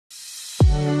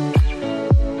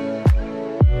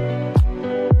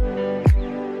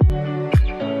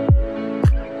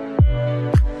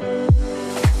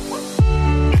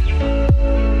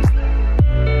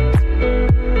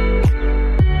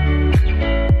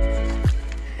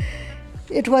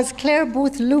It was Claire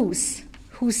Booth Luce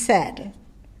who said,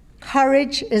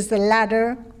 "Courage is the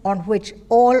ladder on which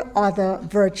all other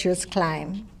virtues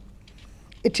climb."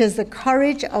 It is the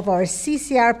courage of our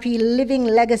CCRP Living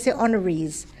Legacy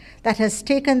honorees that has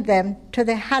taken them to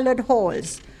the hallowed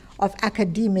halls of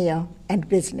academia and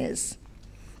business.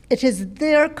 It is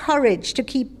their courage to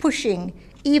keep pushing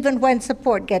even when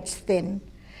support gets thin.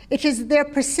 It is their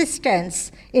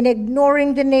persistence in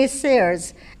ignoring the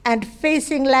naysayers and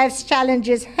facing life's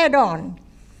challenges head-on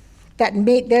that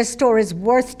make their stories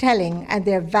worth telling and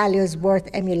their values worth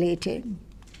emulating.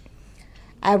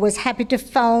 I was happy to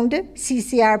found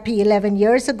CCRP 11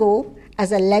 years ago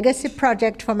as a legacy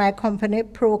project for my company,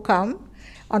 Procom,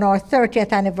 on our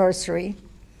 30th anniversary.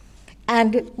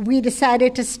 And we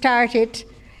decided to start it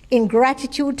in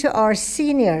gratitude to our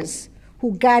seniors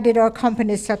who guided our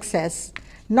company's success,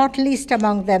 not least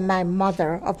among them my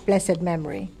mother of blessed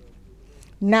memory.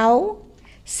 Now,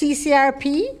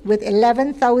 CCRP, with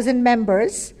 11,000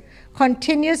 members,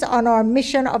 continues on our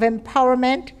mission of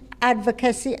empowerment,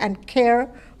 advocacy, and care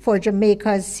for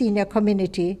Jamaica's senior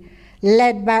community,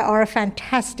 led by our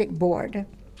fantastic board.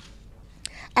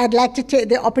 I'd like to take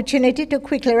the opportunity to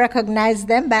quickly recognize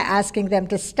them by asking them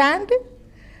to stand.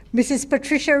 Mrs.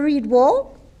 Patricia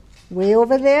Reed-Wall, way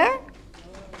over there.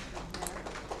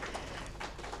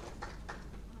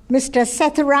 Mr.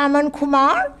 Sethuraman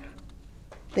Kumar,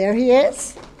 there he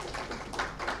is.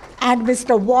 And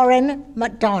Mr. Warren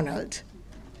McDonald.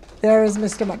 There is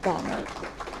Mr. McDonald.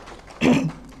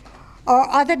 Our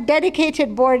other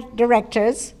dedicated board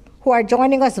directors who are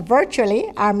joining us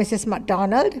virtually are Mrs.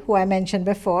 McDonald, who I mentioned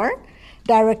before,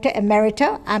 Director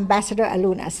Emerita, Ambassador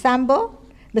Aluna Sambo,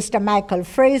 Mr. Michael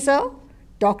Fraser,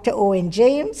 Dr. Owen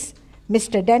James,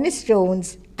 Mr. Dennis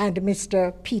Jones, and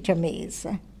Mr. Peter Mays.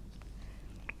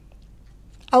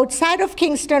 Outside of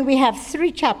Kingston, we have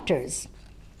 3 chapters.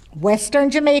 Western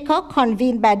Jamaica,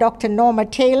 convened by Dr. Norma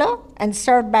Taylor and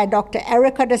served by Dr.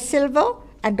 Erica Da Silva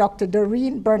and Dr.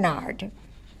 Doreen Bernard.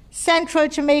 Central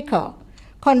Jamaica,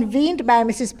 convened by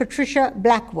Mrs. Patricia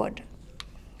Blackwood.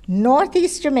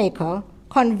 Northeast Jamaica,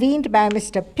 convened by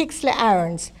Mr. Pixley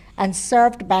Irons and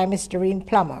served by Ms. Doreen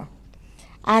Plummer.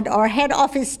 And our head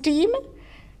office team,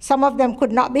 some of them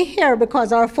could not be here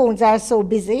because our phones are so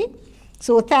busy.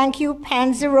 So thank you,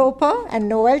 Pansy Roper and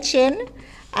Noel Chin.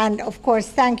 And of course,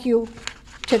 thank you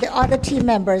to the other team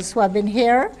members who have been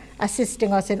here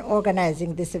assisting us in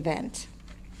organizing this event.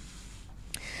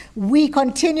 We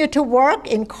continue to work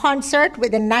in concert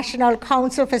with the National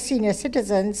Council for Senior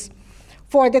Citizens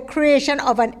for the creation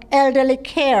of an Elderly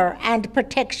Care and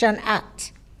Protection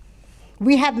Act.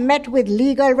 We have met with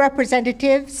legal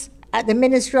representatives at the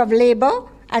Ministry of Labor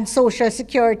and Social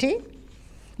Security.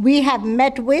 We have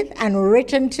met with and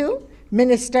written to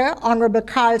Minister Honorable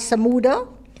Carl Samuda,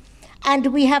 and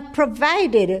we have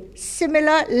provided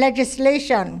similar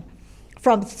legislation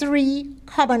from 3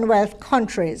 Commonwealth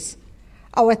countries.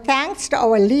 Our thanks to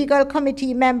our legal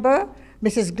committee member,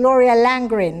 Mrs. Gloria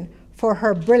Langren, for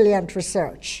her brilliant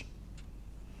research.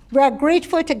 We are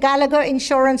grateful to Gallagher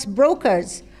Insurance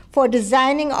Brokers for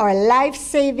designing our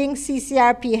life-saving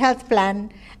CCRP health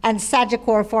plan and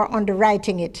Sagicor for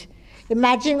underwriting it.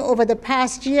 Imagine over the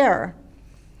past year,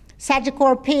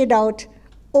 Sagicor paid out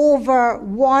over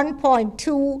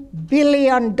 $1.2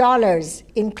 billion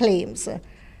in claims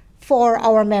for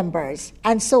our members.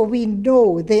 And so we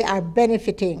know they are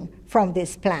benefiting from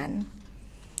this plan.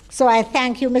 So I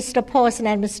thank you, Mr. Pawson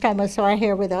and Ms. Thomas, who are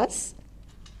here with us.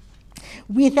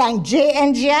 We thank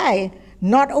JNGI,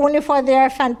 not only for their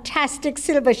fantastic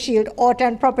Silver Shield auto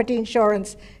and property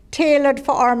insurance tailored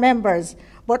for our members,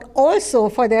 but also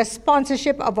for their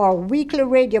sponsorship of our weekly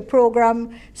radio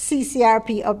program,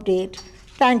 CCRP Update.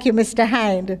 Thank you, Mr.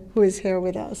 Hind, who is here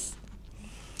with us.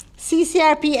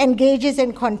 CCRP engages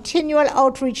in continual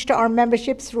outreach to our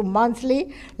membership through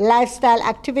monthly lifestyle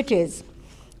activities.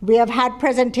 We have had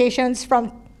presentations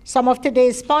from some of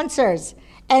today's sponsors,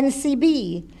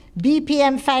 NCB,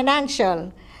 BPM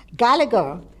Financial,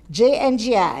 Gallagher,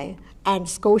 JNGI, and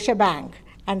Scotiabank.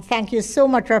 And thank you so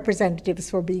much,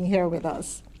 representatives, for being here with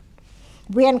us.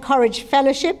 We encourage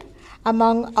fellowship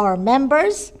among our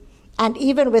members, and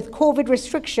even with COVID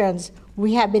restrictions,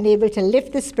 we have been able to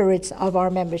lift the spirits of our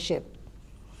membership.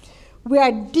 We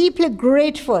are deeply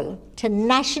grateful to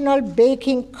National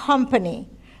Baking Company,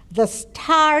 the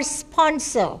star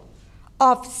sponsor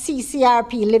of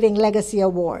CCRP Living Legacy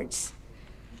Awards.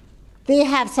 They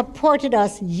have supported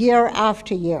us year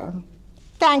after year.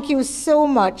 Thank you so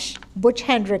much, Butch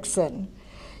Hendrickson.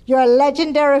 Your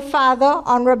legendary father,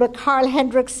 Honorable Carl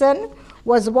Hendrickson,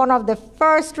 was one of the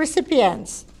first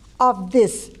recipients of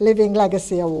this Living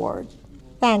Legacy Award.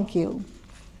 Thank you.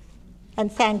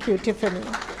 And thank you, Tiffany.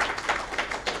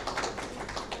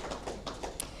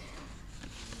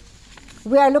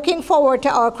 We are looking forward to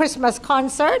our Christmas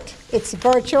concert. It's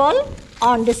virtual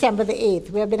on December the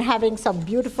 8th. We have been having some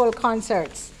beautiful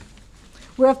concerts.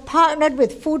 We have partnered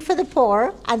with Food for the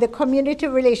Poor and the Community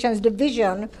Relations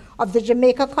Division of the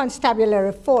Jamaica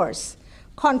Constabulary Force,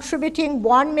 contributing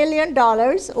 $1 million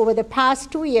over the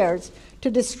past 2 years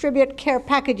to distribute care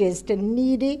packages to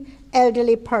needy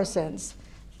elderly persons.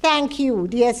 Thank you,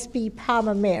 DSP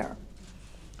Palmer Mayor,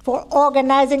 for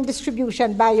organizing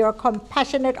distribution by your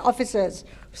compassionate officers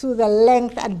through the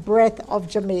length and breadth of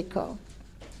Jamaica.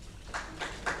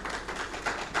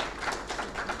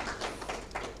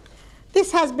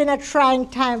 This has been a trying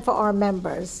time for our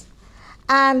members,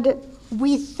 and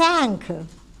we thank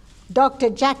Dr.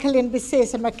 Jacqueline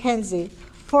Bisesa McKenzie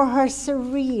for her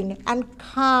serene and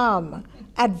calm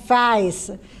advice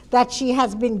that she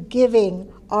has been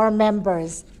giving our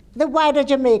members, the wider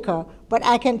Jamaica, but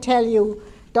I can tell you,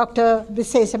 Dr.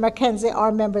 Bisesa McKenzie,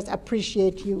 our members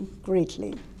appreciate you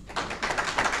greatly.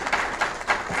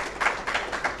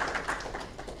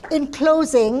 In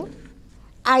closing,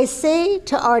 I say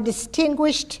to our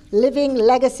distinguished living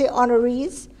legacy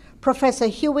honorees, Professor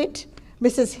Hewitt,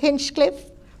 Mrs.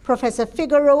 Hinchcliffe, Professor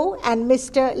Figaro, and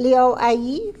Mr. Leo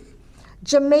Ayi,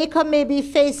 Jamaica may be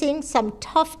facing some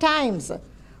tough times,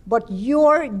 but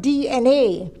your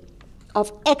DNA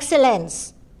of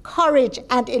excellence, courage,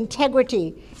 and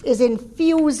integrity is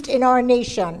infused in our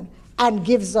nation and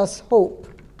gives us hope.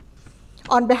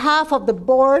 On behalf of the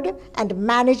board and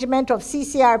management of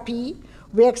CCRP,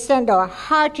 we extend our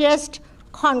heartiest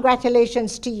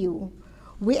congratulations to you.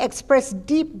 We express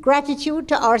deep gratitude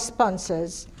to our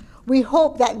sponsors. We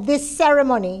hope that this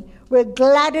ceremony will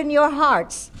gladden your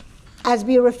hearts as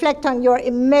we reflect on your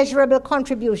immeasurable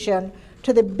contribution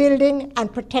to the building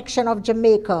and protection of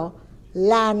Jamaica,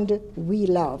 land we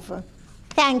love.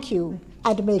 Thank you,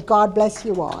 and may God bless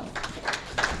you all.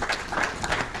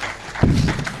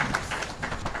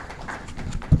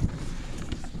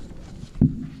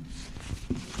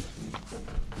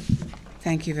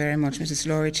 Thank you very much, Mrs.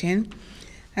 Laurie Chin.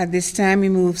 At this time, we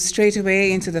move straight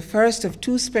away into the first of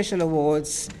two special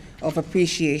awards of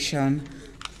appreciation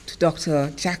to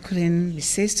Dr. Jacqueline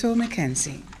Bisesa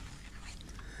McKenzie.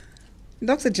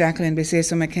 Dr. Jacqueline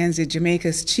Bisesa McKenzie,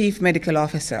 Jamaica's Chief Medical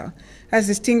Officer, has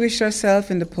distinguished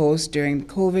herself in the post during the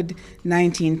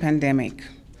COVID-19 pandemic.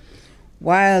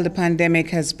 While the pandemic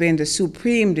has been the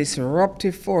supreme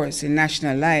disruptive force in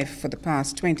national life for the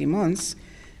past 20 months,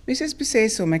 Mrs.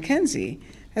 Bisesa McKenzie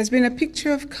has been a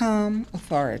picture of calm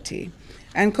authority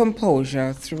and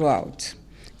composure throughout,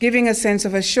 giving a sense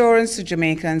of assurance to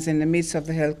Jamaicans in the midst of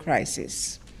the health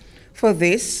crisis. For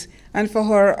this, and for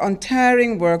her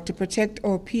untiring work to protect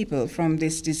our people from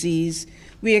this disease,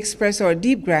 we express our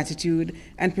deep gratitude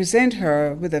and present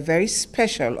her with a very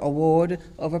special award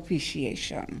of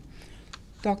appreciation.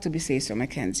 Dr. Bisesa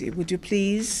McKenzie, would you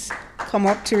please come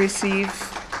up to receive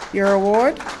your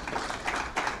award?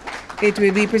 It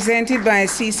will be presented by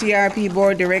CCRP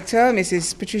Board Director,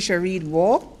 Mrs. Patricia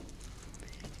Reed-Waugh,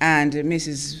 and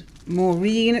Mrs.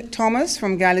 Maureen Thomas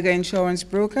from Gallagher Insurance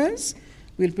Brokers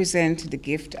will present the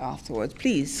gift afterwards.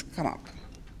 Please come up.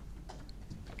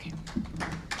 Okay.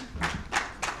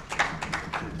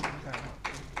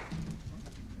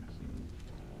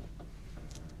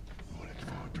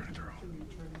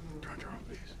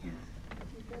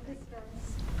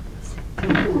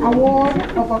 Award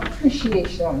of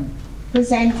Appreciation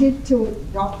presented to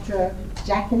Dr.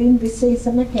 Jacqueline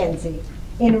Bisesa McKenzie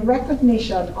in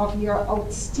recognition of your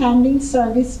outstanding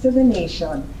service to the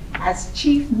nation as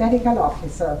Chief Medical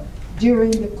Officer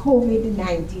during the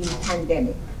COVID-19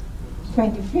 pandemic,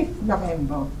 25th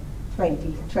November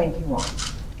 2021.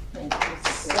 Thank you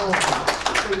so much.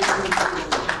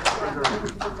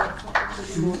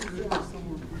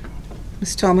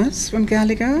 Ms. Thomas from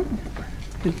Gallagher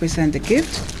will present the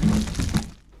gift.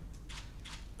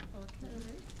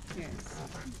 Yes.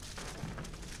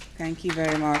 Thank you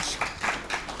very much.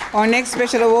 Our next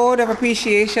special award of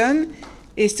appreciation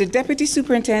is to Deputy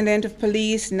Superintendent of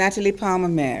Police Natalie Palmer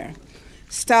Mayer,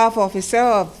 Staff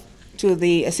Officer to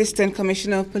the Assistant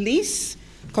Commissioner of Police,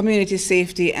 Community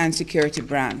Safety and Security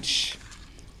Branch.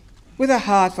 With a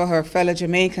heart for her fellow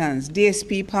Jamaicans,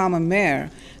 DSP Palmer Mayer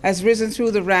has risen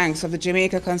through the ranks of the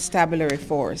Jamaica Constabulary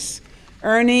Force,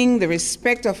 earning the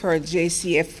respect of her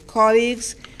JCF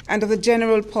colleagues and of the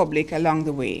general public along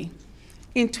the way.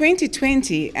 In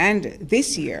 2020 and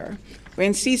this year,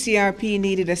 when CCRP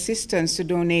needed assistance to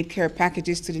donate care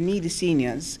packages to the needy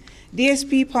seniors,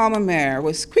 DSP Palmer Mayer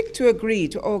was quick to agree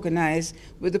to organize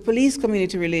with the Police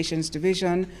Community Relations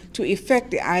Division to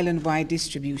effect the island-wide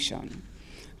distribution.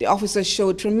 The officers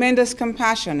showed tremendous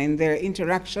compassion in their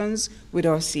interactions with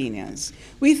our seniors.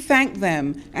 We thank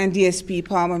them and DSP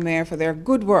Palmer Mayer for their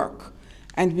good work,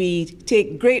 and we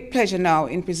take great pleasure now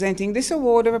in presenting this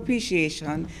award of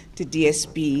appreciation to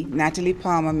DSP Natalie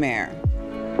Palmer Mayer.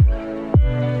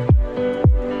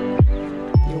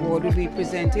 The award will be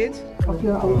presented of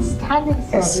your outstanding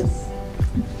service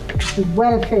to the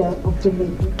welfare of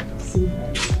Jamaican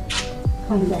seniors.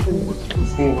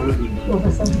 Congratulations.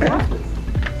 Over some practice.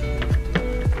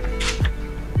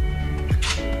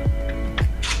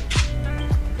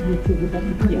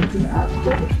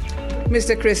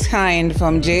 Mr. Chris Hind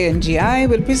from JNGI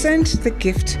will present the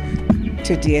gift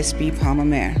to DSP Palmer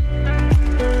Mayer.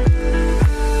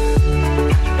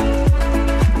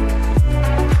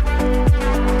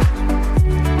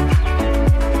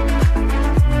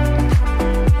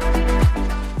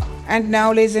 And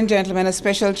now, ladies and gentlemen, a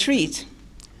special treat.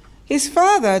 His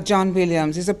father, John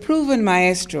Williams, is a proven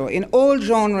maestro in all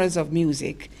genres of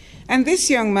music, and this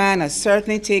young man has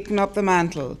certainly taken up the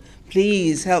mantle.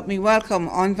 Please help me welcome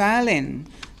on violin,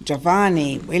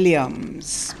 Giovanni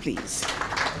Williams, please.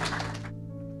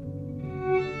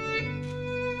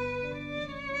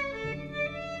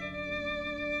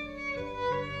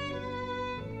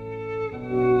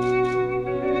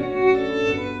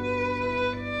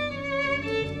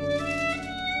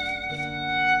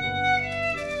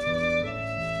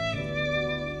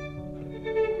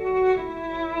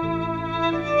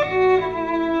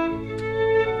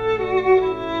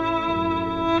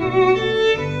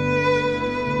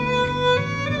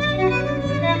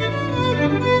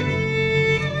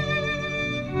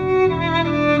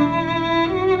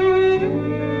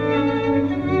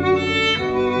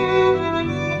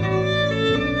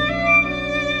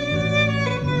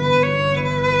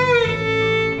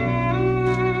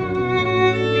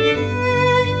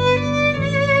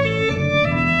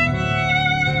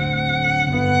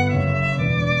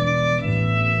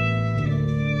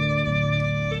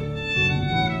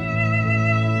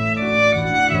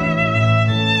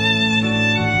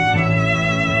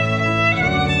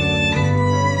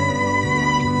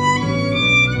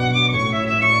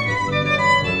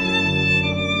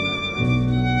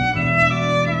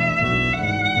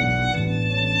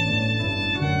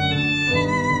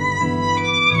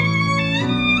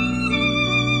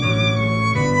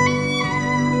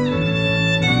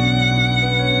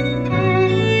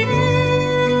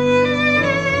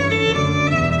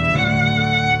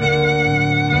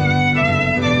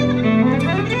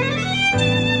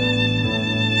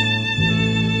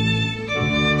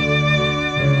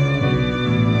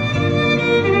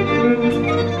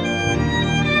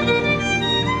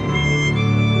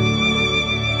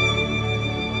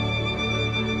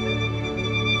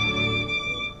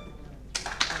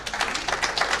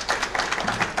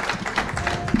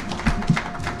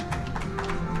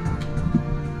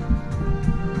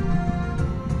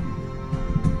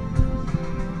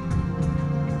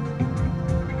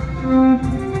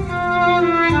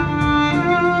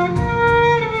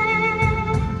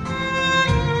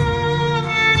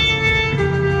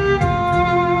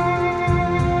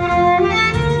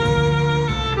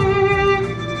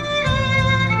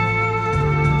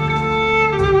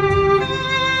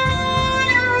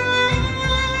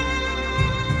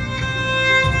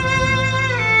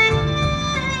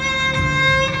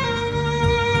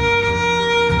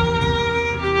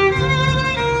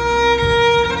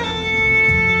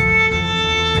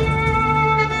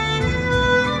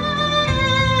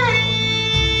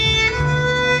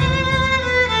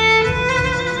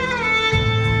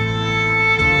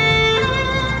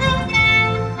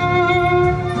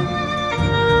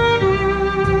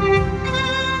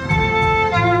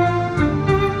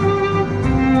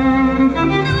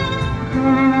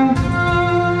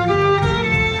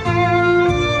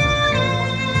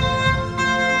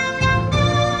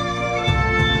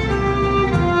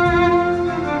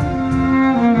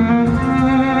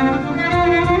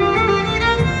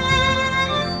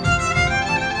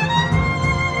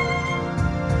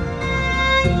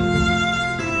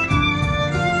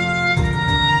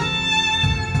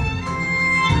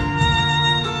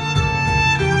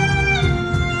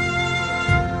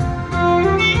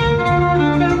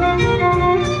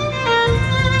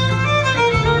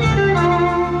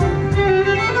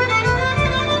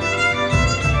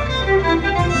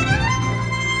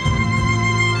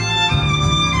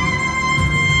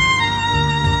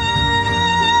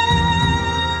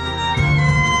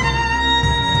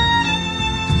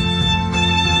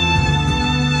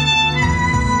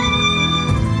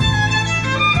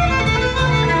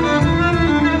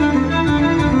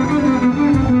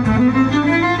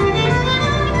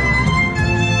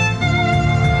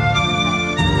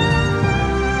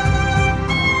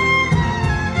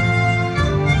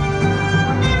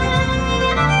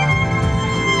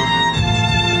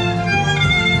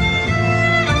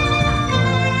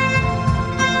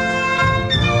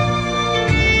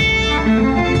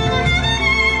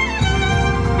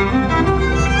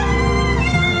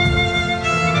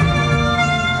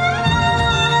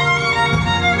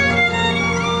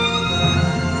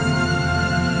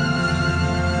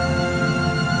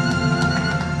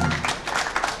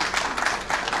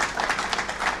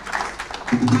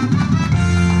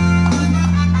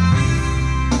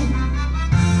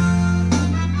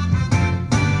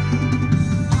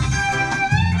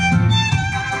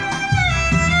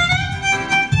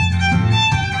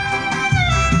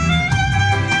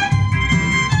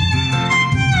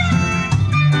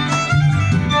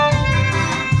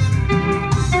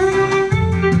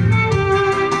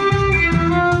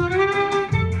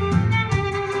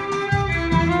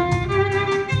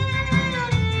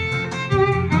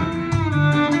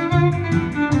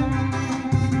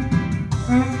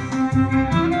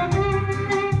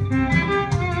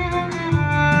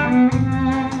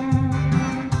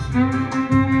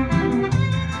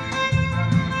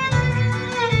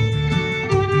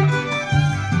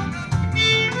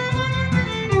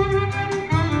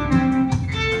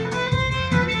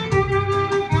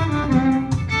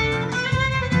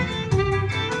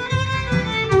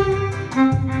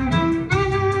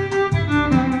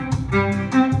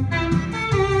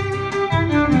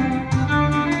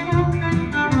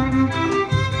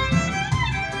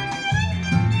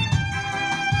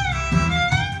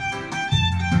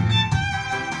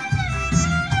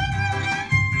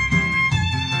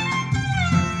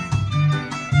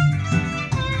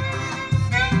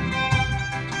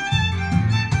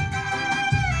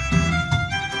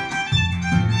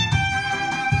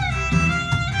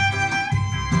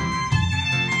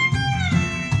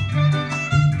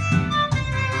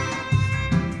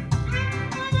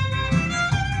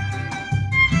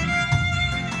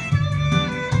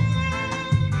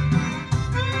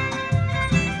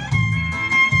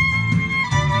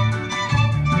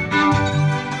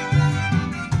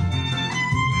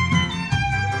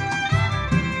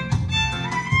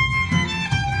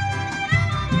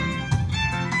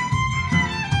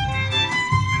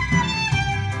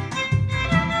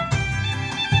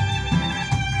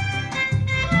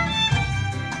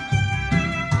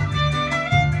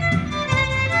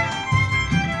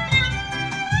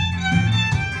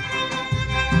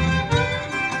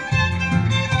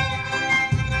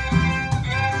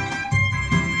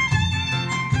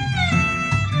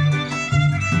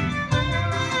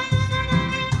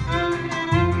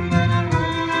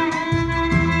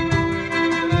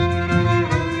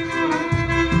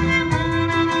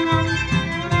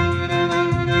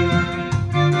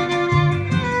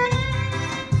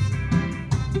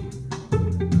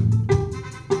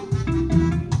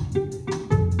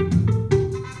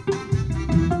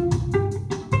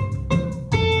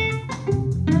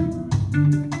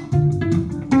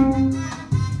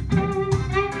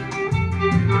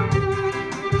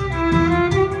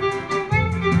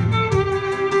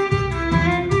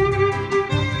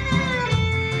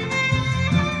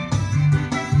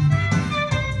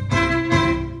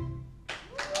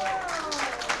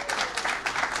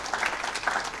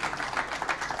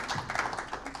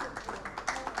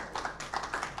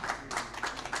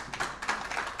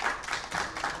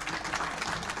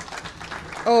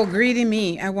 Oh, greedy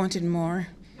me. I wanted more.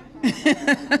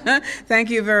 Thank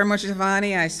you very much,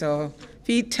 Giovanni. I saw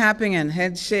feet tapping and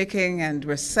head shaking, and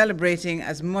we're celebrating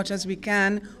as much as we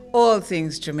can all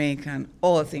things Jamaican,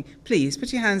 all things. Please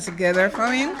put your hands together for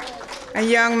me. A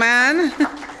young man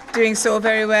doing so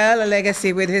very well, a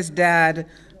legacy with his dad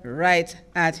right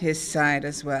at his side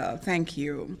as well. Thank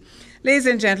you. Ladies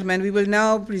and gentlemen, we will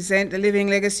now present the Living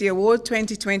Legacy Award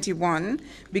 2021,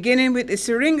 beginning with the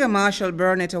Syringa Marshall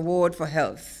Burnett Award for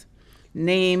Health,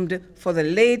 named for the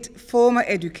late former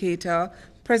educator,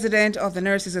 President of the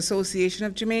Nurses Association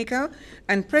of Jamaica,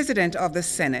 and President of the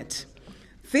Senate.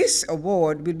 This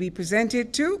award will be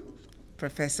presented to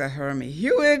Professor Hermie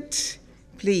Hewitt.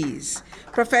 Please,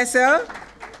 Professor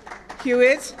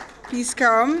Hewitt, please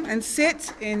come and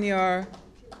sit in your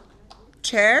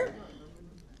chair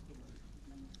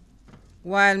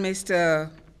while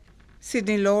Mr.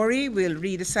 Sidney Laurie will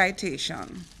read a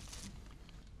citation.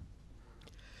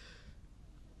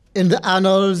 In the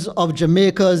annals of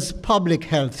Jamaica's public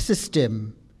health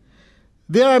system,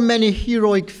 there are many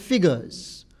heroic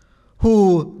figures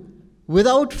who,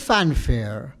 without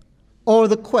fanfare or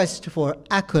the quest for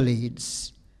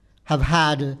accolades, have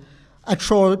had a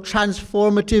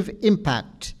transformative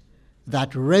impact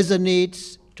that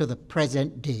resonates to the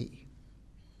present day.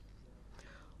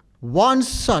 One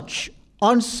such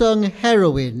unsung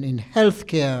heroine in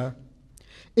healthcare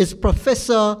is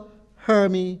Professor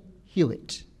Hermie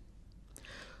Hewitt,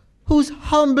 whose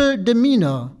humble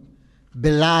demeanor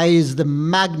belies the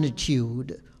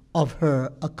magnitude of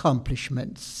her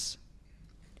accomplishments.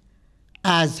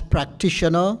 As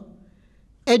practitioner,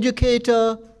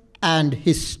 educator, and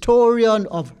historian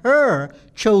of her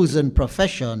chosen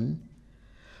profession,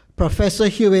 Professor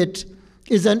Hewitt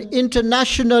is an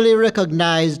internationally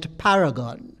recognized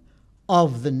paragon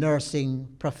of the nursing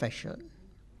profession.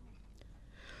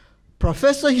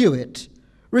 Professor Hewitt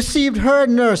received her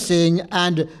nursing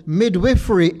and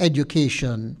midwifery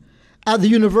education at the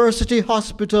University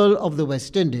Hospital of the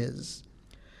West Indies,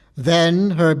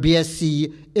 then her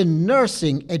BSc in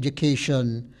nursing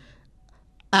education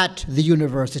at the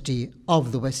University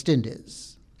of the West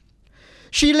Indies.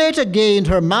 She later gained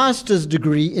her master's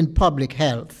degree in public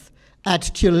health at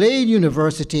Tulane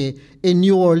University in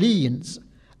New Orleans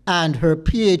and her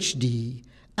PhD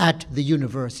at the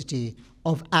University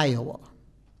of Iowa.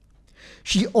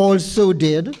 She also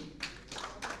did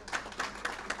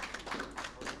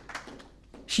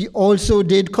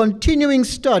continuing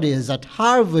studies at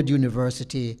Harvard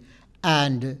University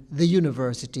and the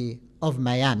University of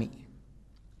Miami.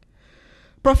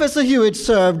 Professor Hewitt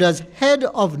served as head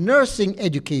of nursing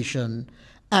education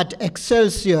at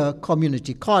Excelsior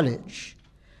Community College,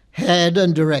 head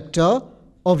and director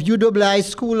of UWI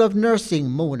School of Nursing,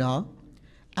 Mona,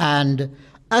 and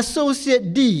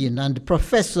associate dean and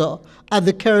professor at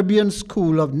the Caribbean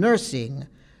School of Nursing,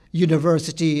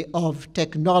 University of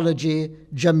Technology,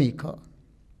 Jamaica.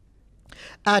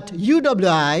 At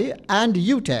UWI and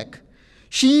UTech,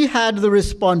 she had the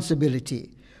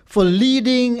responsibility for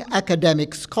leading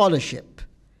academic scholarship,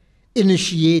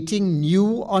 initiating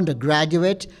new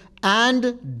undergraduate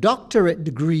and doctorate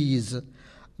degrees,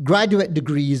 graduate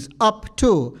degrees up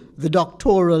to the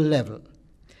doctoral level,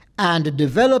 and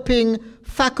developing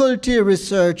faculty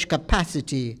research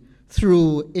capacity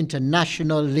through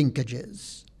international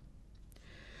linkages.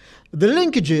 The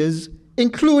linkages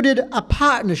included a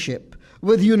partnership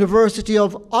with University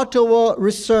of Ottawa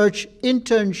Research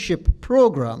Internship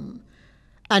Program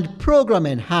and program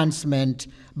enhancement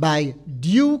by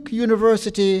Duke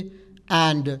University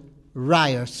and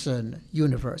Ryerson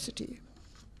University.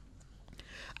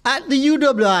 At the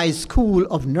UWI School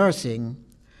of Nursing,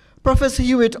 Professor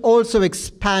Hewitt also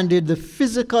expanded the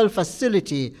physical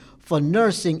facility for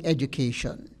nursing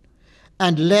education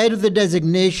and led the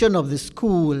designation of the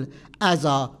school as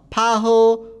a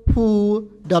PAHO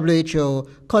WHO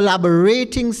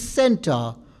collaborating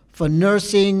center for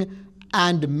nursing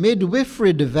and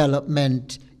midwifery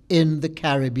development in the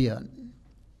Caribbean.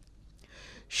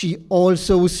 She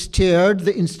also steered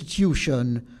the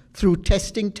institution through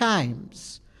testing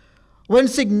times, when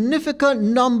significant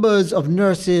numbers of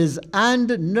nurses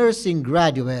and nursing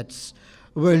graduates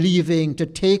were leaving to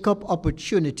take up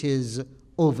opportunities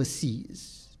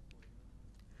overseas.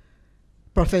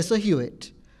 Professor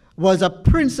Hewitt was a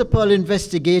principal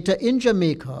investigator in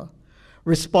Jamaica,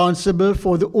 responsible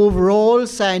for the overall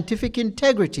scientific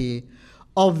integrity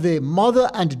of the Mother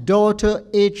and Daughter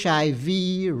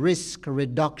HIV Risk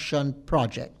Reduction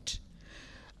Project,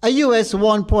 a US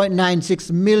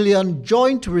 $1.96 million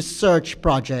joint research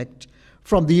project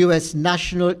from the US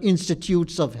National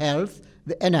Institutes of Health,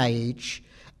 the NIH,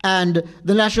 and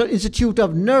the National Institute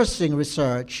of Nursing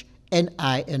Research,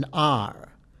 NINR,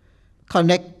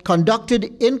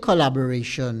 conducted in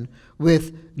collaboration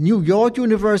with New York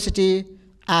University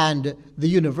and the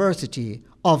University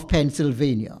of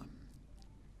Pennsylvania.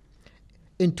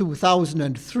 In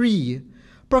 2003,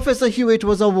 Professor Hewitt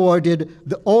was awarded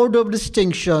the Order of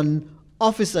Distinction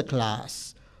Officer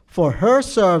Class for her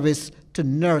service to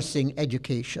nursing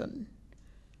education.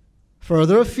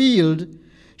 Further afield,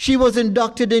 she was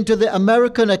inducted into the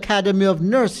American Academy of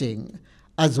Nursing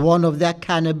as one of the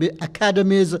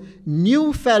Academy's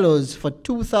new fellows for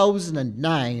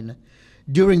 2009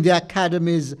 during the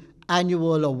Academy's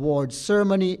annual award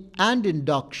ceremony and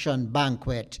induction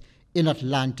banquet in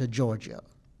Atlanta, Georgia.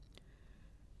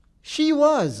 She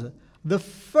was the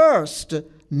first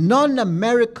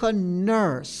non-American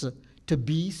nurse to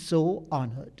be so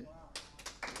honored.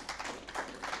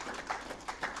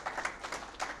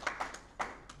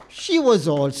 She was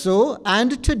also,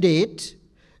 and to date,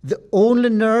 the only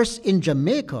nurse in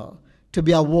Jamaica to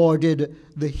be awarded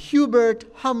the Hubert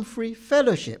Humphrey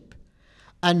Fellowship,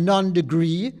 a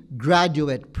non-degree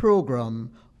graduate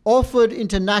program offered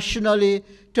internationally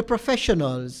to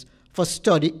professionals for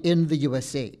study in the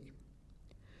USA.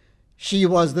 She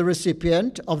was the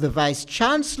recipient of the Vice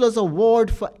Chancellor's Award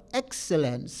for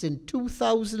Excellence in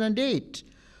 2008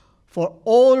 for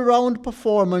all-round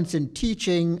performance in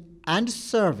teaching and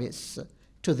service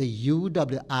to the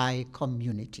UWI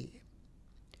community.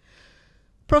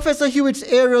 Professor Hewitt's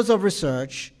areas of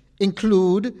research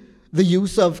include the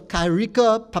use of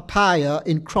Carica papaya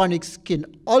in chronic skin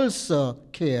ulcer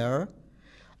care,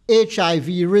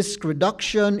 HIV risk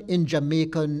reduction in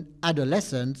Jamaican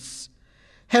adolescents,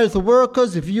 health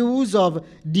workers' views of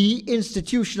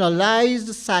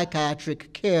deinstitutionalized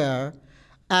psychiatric care,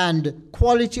 and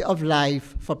quality of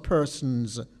life for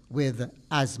persons with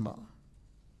asthma.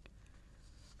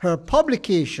 Her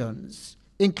publications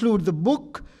include the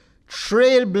book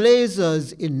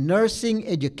Trailblazers in Nursing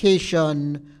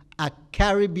Education, A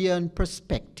Caribbean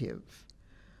Perspective,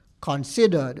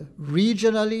 considered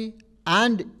regionally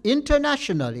and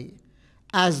internationally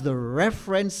as the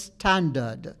reference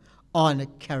standard on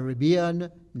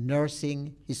Caribbean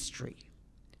nursing history,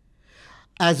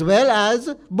 as well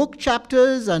as book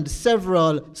chapters and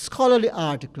several scholarly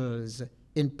articles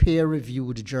in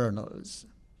peer-reviewed journals.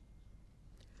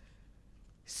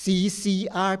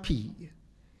 CCRP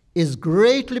is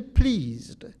greatly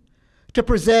pleased to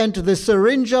present the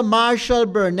Syringa Marshall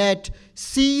Burnett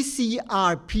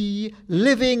CCRP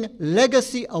Living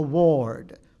Legacy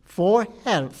Award for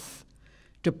Health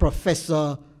to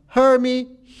Professor Hermie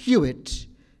Hewitt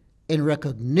in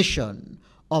recognition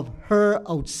of her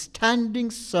outstanding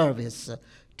service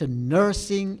to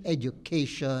nursing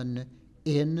education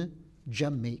in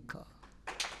Jamaica.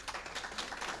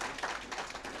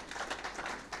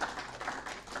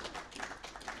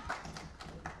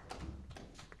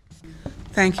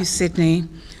 Thank you, Sydney.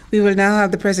 We will now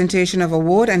have the presentation of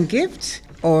award and gift.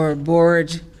 Our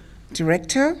board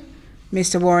director,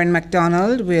 Mr. Warren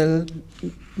MacDonald, will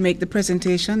make the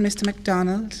presentation. Mr.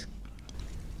 MacDonald.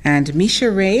 And Misha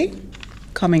Ray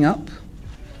coming up.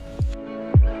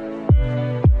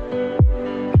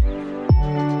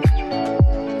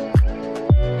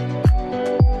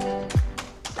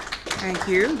 Thank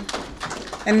you.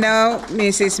 And now,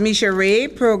 Mrs. Misha Ray,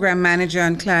 Program Manager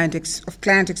and Client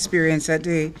Experience at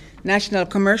the National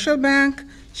Commercial Bank.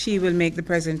 She will make the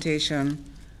presentation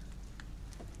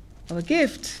of a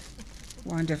gift.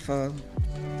 Wonderful.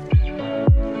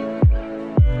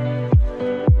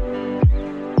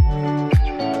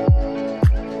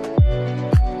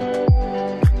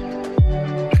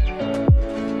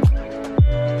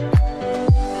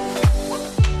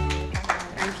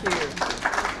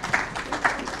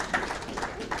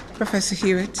 Professor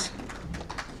Hewitt,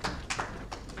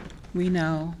 we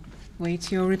now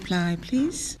wait your reply,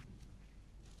 please.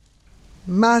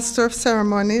 Master of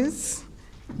Ceremonies,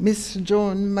 Miss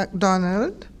Joan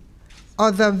MacDonald,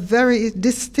 other very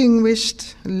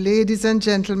distinguished ladies and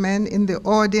gentlemen in the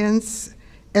audience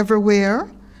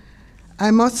everywhere,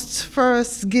 I must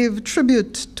first give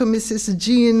tribute to Mrs.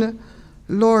 Jean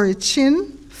Laurie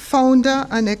Chin, founder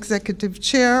and executive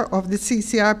chair of the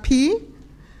CCRP.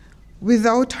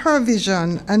 Without her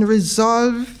vision and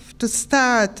resolve to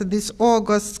start this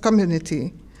august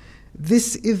community,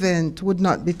 this event would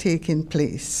not be taking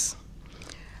place.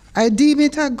 I deem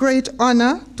it a great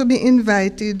honor to be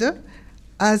invited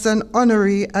as an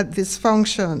honoree at this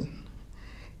function.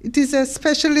 It is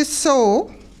especially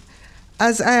so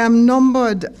as I am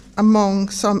numbered among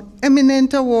some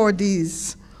eminent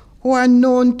awardees who are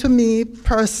known to me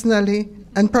personally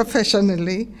and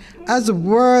professionally as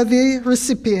worthy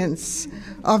recipients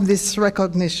of this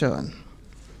recognition.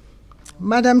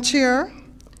 Madam Chair,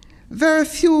 very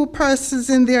few persons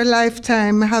in their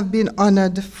lifetime have been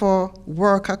honored for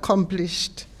work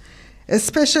accomplished,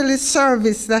 especially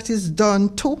service that is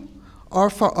done to or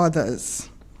for others.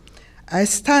 I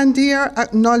stand here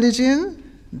acknowledging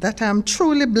that I am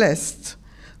truly blessed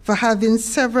for having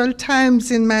several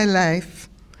times in my life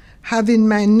having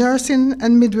my nursing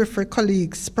and midwifery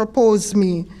colleagues propose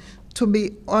me to be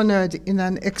honored in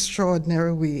an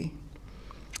extraordinary way.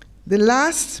 The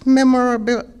last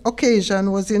memorable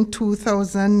occasion was in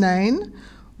 2009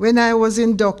 when I was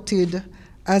inducted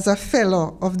as a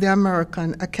fellow of the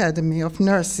American Academy of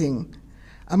Nursing,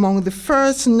 among the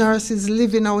first nurses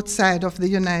living outside of the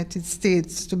United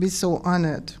States to be so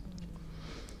honored.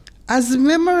 As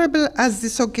memorable as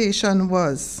this occasion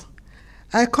was,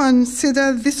 I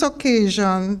consider this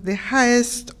occasion the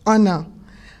highest honor,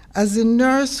 as the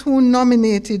nurse who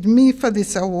nominated me for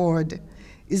this award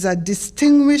is a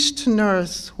distinguished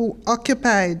nurse who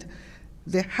occupied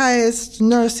the highest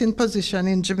nursing position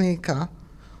in Jamaica,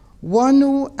 one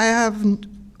who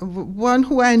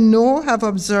I know have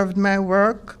observed my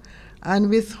work and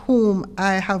with whom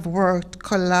I have worked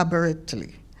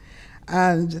collaboratively.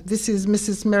 And this is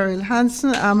Mrs. Merrill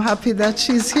Hansen. I'm happy that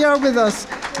she's here with us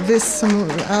this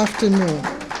afternoon.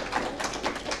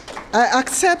 I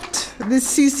accept the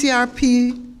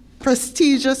CCRP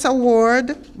prestigious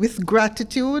award with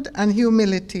gratitude and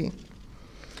humility.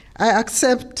 I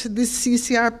accept this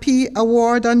CCRP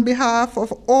award on behalf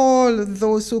of all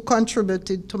those who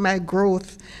contributed to my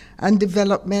growth and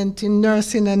development in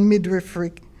nursing and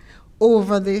midwifery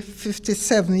over the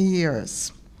 57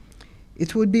 years.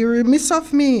 It would be remiss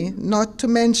of me not to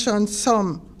mention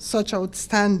some such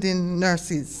outstanding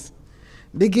nurses.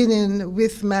 beginning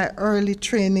with my early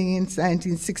training in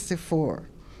 1964.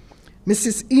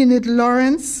 Mrs. Enid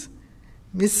Lawrence,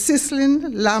 Miss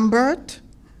Cislin Lambert,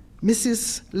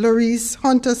 Mrs. Larice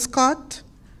Hunter-Scott,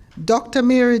 Dr.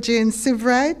 Mary Jane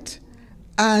Sivright,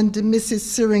 and Mrs.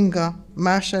 Syringa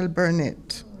Marshall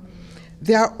Burnett.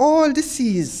 They are all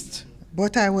deceased,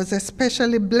 but I was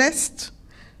especially blessed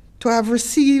to have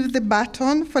received the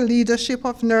baton for leadership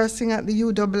of nursing at the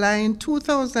UWI in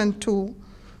 2002,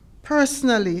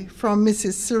 personally from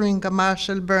Mrs. Syringa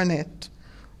Marshall Burnett,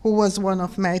 who was one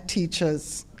of my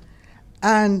teachers,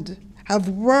 and have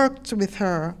worked with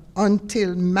her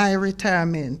until my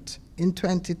retirement in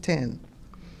 2010.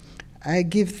 I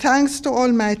give thanks to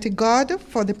Almighty God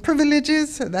for the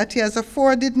privileges that He has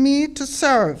afforded me to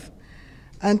serve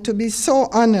and to be so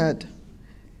honored.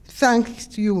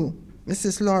 Thank you,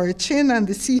 Mrs. Laurie Chin and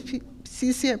the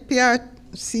CCRP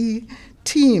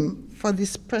team for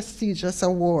this prestigious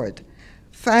award.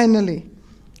 Finally,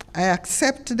 I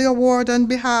accept the award on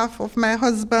behalf of my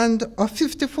husband of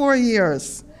 54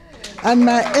 years and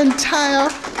my entire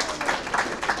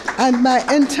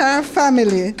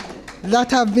family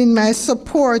that have been my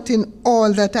support in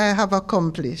all that I have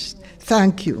accomplished.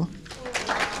 Thank you.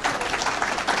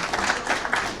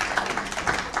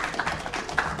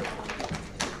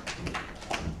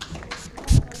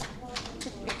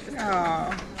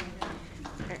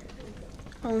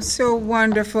 Oh, so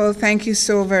wonderful. Thank you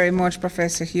so very much,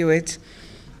 Professor Hewitt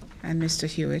and Mr.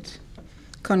 Hewitt.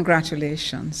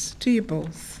 Congratulations to you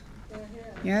both.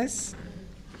 Yes?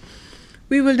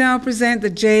 We will now present the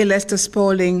J. Lester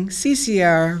Spalding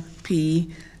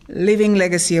CCRP Living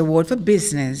Legacy Award for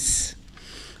Business.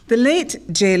 The late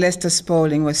J. Lester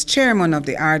Spalding was chairman of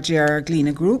the RJR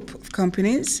Gleaner Group of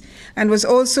companies and was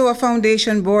also a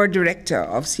foundation board director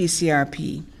of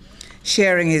CCRP,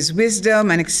 sharing his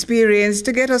wisdom and experience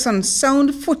to get us on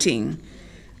sound footing.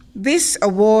 This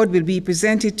award will be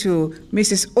presented to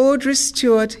Mrs. Audrey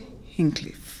Stewart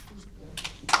Hinchcliffe.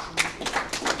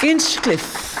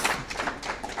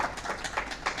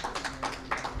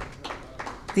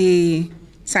 The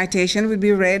citation will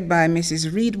be read by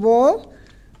Mrs. Reed Wall.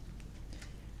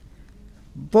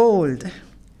 Bold,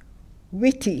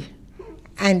 witty,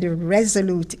 and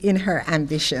resolute in her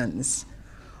ambitions,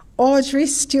 Audrey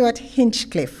Stewart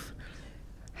Hinchcliffe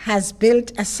has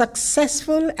built a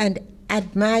successful and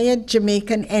admired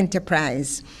Jamaican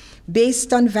enterprise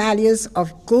based on values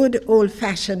of good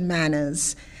old-fashioned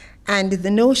manners and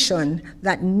the notion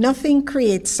that nothing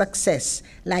creates success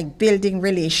like building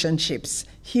relationships,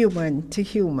 human to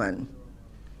human.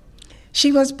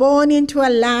 She was born into a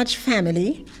large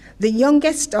family, the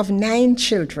youngest of 9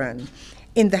 children,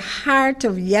 in the heart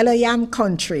of Yellow Yam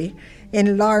Country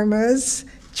in Lormers,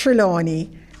 Trelawney,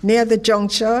 near the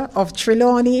juncture of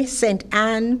Trelawney, St.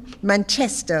 Anne,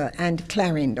 Manchester, and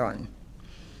Clarendon.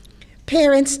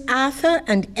 Parents Arthur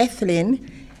and Ethelyn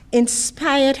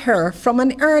inspired her from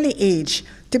an early age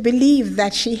to believe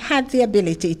that she had the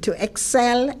ability to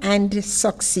excel and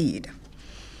succeed.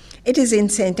 It is in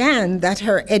St. Anne that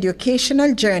her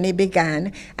educational journey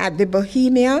began at the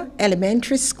Bohemia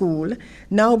Elementary School,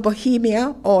 now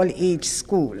Bohemia All-Age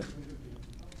School.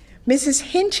 Mrs.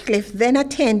 Hinchcliffe then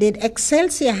attended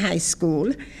Excelsior High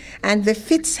School and the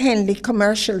Fitzhenley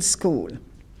Commercial School.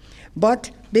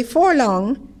 But before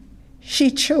long,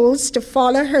 she chose to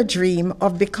follow her dream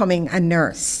of becoming a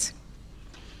nurse.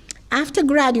 After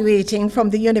graduating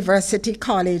from the University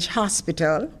College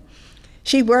Hospital,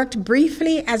 she worked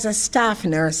briefly as a staff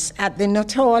nurse at the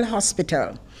Nuttall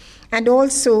Hospital and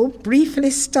also briefly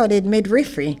studied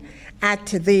midwifery at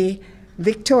the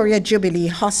Victoria Jubilee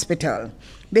Hospital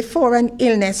before an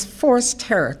illness forced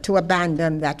her to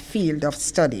abandon that field of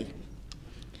study.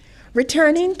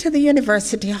 Returning to the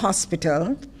University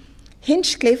Hospital,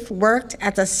 Hinchcliffe worked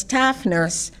as a staff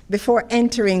nurse before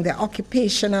entering the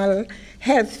occupational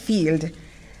health field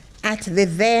at the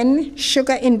then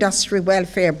Sugar Industry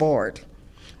Welfare Board,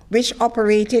 which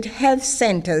operated health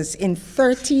centers in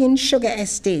 13 sugar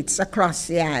estates across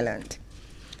the island.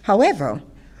 However,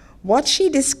 what she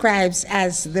describes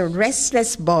as the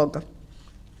restless bug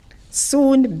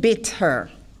soon bit her,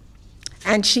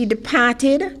 and she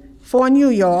departed for New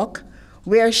York,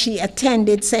 where she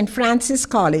attended St. Francis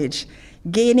College,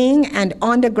 gaining an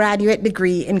undergraduate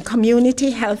degree in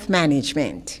community health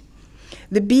management.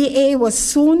 The BA was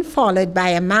soon followed by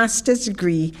a master's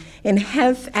degree in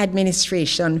health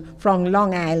administration from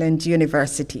Long Island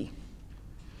University.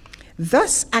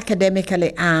 Thus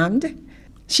academically armed,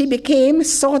 she became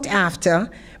sought after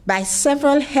by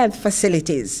several health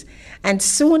facilities and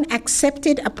soon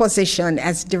accepted a position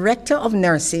as Director of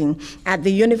Nursing at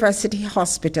the University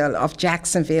Hospital of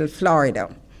Jacksonville,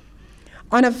 Florida.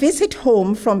 On a visit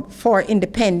home for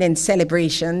independence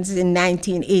celebrations in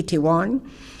 1981,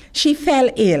 she fell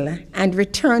ill and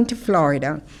returned to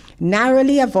Florida,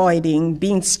 narrowly avoiding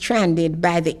being stranded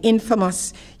by the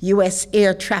infamous U.S.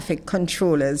 air traffic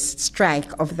controllers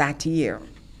strike of that year.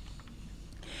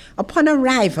 Upon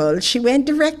arrival, she went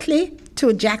directly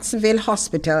to Jacksonville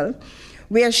Hospital,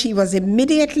 where she was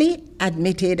immediately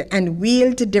admitted and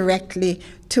wheeled directly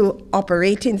to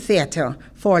operating theater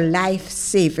for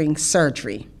life-saving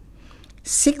surgery.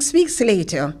 6 weeks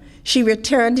later, she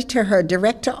returned to her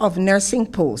Director of Nursing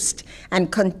post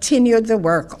and continued the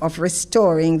work of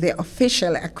restoring the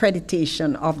official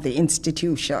accreditation of the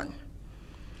institution.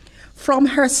 From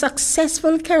her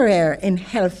successful career in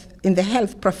the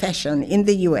health profession in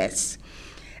the U.S.,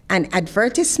 an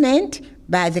advertisement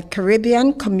by the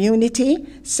Caribbean Community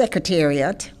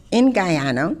Secretariat in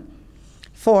Guyana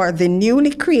for the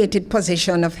newly created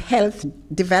position of Health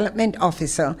Development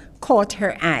Officer caught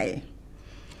her eye.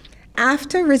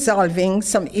 After resolving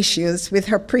some issues with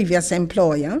her previous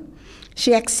employer,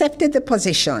 she accepted the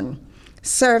position,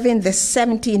 serving the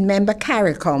 17-member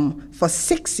CARICOM for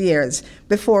 6 years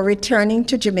before returning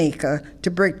to Jamaica to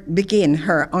begin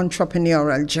her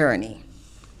entrepreneurial journey.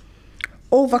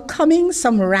 Overcoming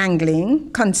some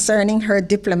wrangling concerning her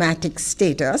diplomatic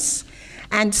status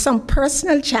and some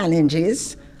personal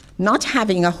challenges, not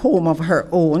having a home of her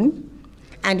own,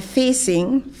 and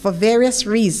facing, for various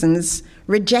reasons,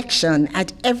 rejection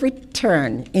at every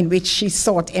turn in which she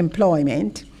sought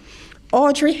employment,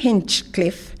 Audrey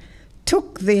Hinchcliffe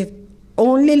took the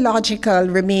only logical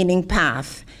remaining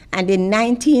path, and in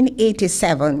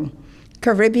 1987,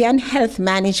 Caribbean Health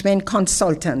Management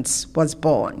Consultants was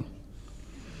born.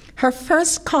 Her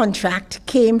first contract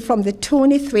came from the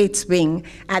Tony Thwaites Wing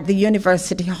at the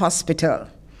University Hospital.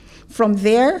 From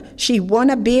there, she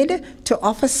won a bid to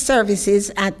offer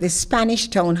services at the Spanish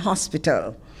Town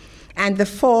Hospital and the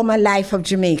former Life of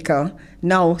Jamaica,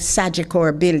 now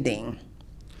Sagicor building.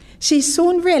 She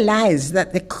soon realized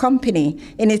that the company,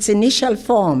 in its initial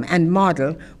form and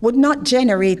model, would not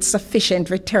generate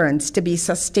sufficient returns to be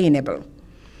sustainable.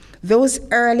 Those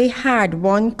early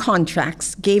hard-won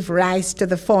contracts gave rise to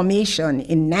the formation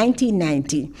in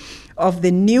 1990 of the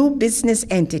new business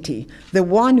entity, the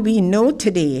one we know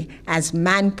today as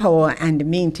Manpower and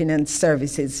Maintenance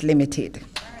Services Limited.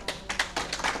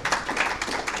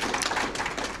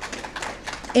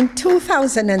 In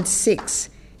 2006,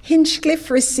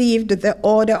 Hinchcliffe received the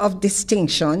Order of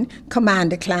Distinction,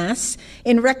 Commander Class,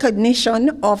 in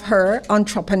recognition of her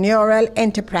entrepreneurial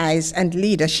enterprise and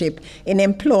leadership in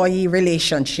employee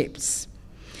relationships.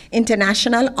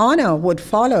 International honor would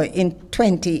follow in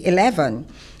 2011,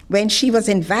 when she was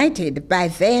invited by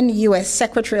then U.S.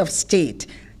 Secretary of State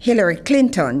Hillary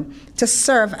Clinton to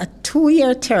serve a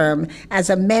 2-year term as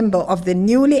a member of the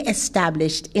newly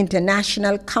established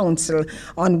International Council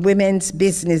on Women's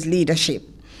Business Leadership,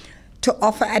 to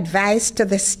offer advice to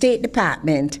the State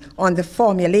Department on the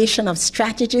formulation of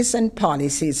strategies and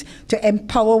policies to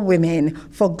empower women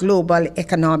for global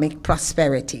economic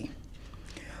prosperity.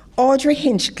 Audrey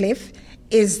Hinchcliffe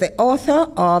is the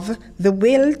author of The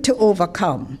Will to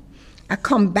Overcome, a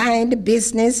combined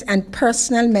business and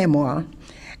personal memoir,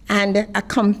 and a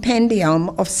compendium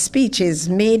of speeches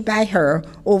made by her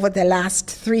over the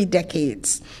last 3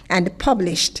 decades and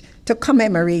published to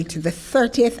commemorate the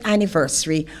 30th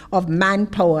anniversary of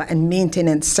Manpower and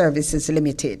Maintenance Services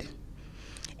Limited.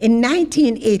 In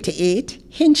 1988,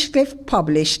 Hinchcliffe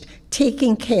published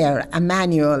Taking Care, a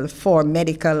manual for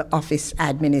medical office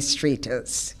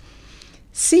administrators.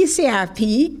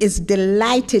 CCRP is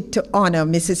delighted to honor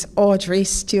Mrs. Audrey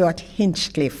Stewart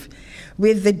Hinchcliffe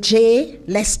with the J.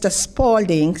 Lester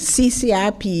Spalding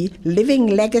CCRP Living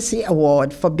Legacy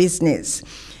Award for Business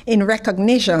in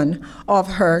recognition of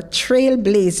her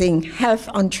trailblazing health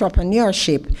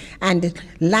entrepreneurship and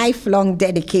lifelong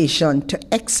dedication to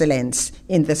excellence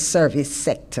in the service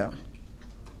sector.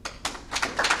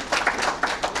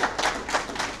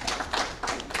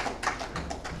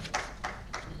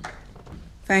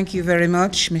 Thank you very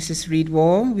much, Mrs. Reed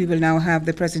Wall. We will now have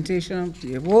the presentation of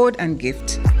the award and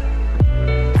gift.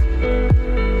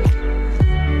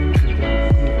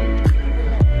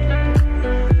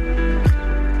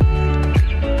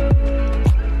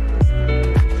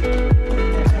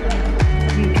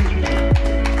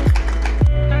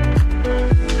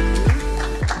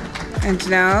 And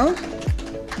now,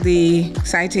 the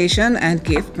citation and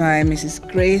gift by Mrs.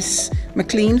 Grace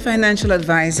McLean, Financial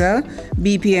Advisor,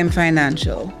 BPM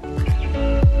Financial.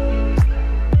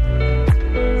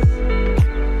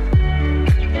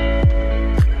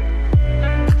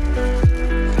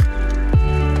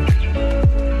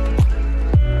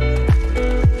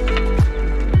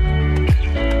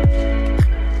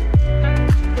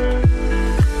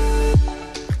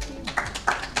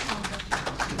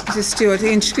 Mrs. Stewart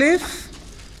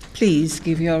Inchcliffe, please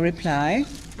give your reply.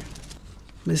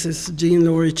 Mrs. Jean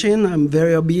Lori Chin, I'm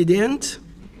very obedient.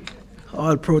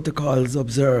 All protocols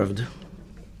observed.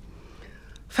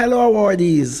 Fellow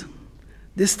awardees,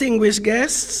 distinguished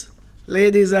guests,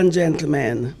 ladies and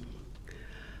gentlemen,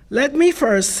 let me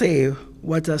first say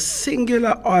what a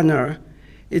singular honor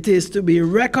it is to be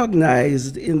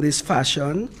recognized in this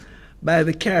fashion by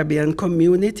the Caribbean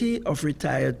Community of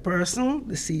Retired Persons,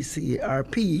 the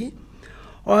CCRP,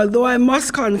 although I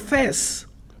must confess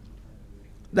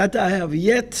that I have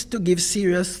yet to give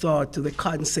serious thought to the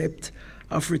concept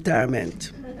of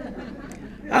retirement.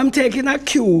 I'm taking a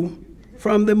cue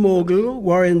from the mogul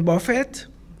Warren Buffett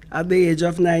at the age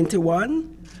of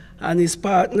 91 and his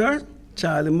partner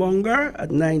Charlie Munger at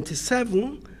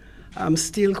 97. I'm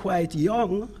still quite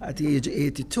young at age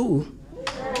 82.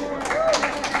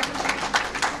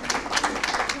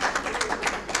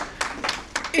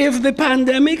 If the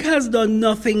pandemic has done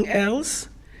nothing else,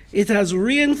 it has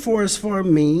reinforced for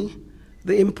me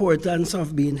the importance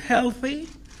of being healthy,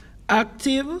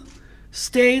 active,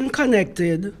 staying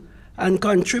connected, and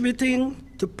contributing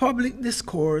to public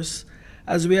discourse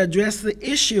as we address the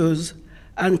issues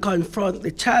and confront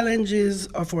the challenges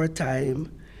of our time,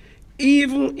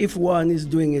 even if one is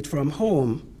doing it from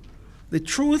home. The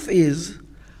truth is,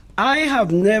 I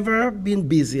have never been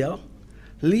busier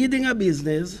leading a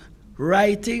business,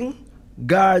 writing,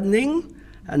 gardening,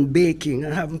 and baking.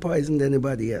 I haven't poisoned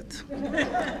anybody yet.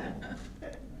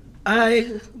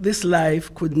 This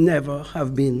life could never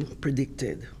have been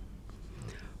predicted.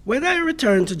 When I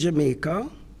returned to Jamaica,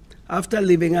 after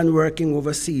living and working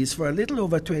overseas for a little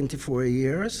over 24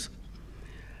 years,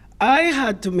 I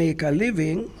had to make a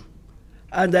living,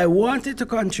 and I wanted to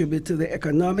contribute to the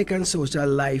economic and social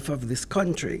life of this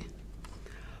country.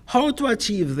 How to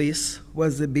achieve this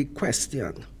was the big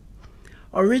question.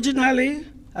 Originally,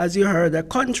 as you heard, a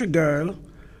country girl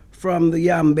from the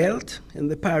Yam Belt in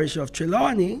the parish of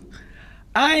Trelawney,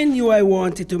 I knew I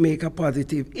wanted to make a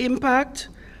positive impact,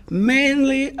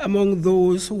 mainly among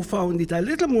those who found it a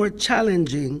little more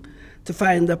challenging to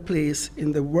find a place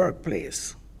in the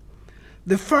workplace.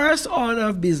 The first order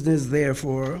of business,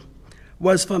 therefore,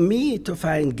 was for me to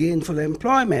find gainful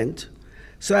employment,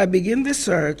 so I began the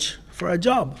search for a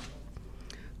job.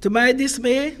 To my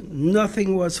dismay,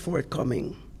 nothing was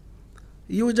forthcoming.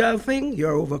 Usual thing,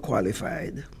 you're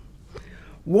overqualified.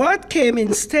 What came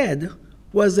instead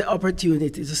was the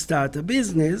opportunity to start a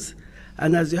business,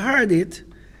 and as you heard it,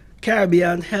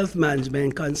 Caribbean Health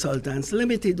Management Consultants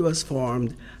Limited was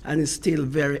formed and is still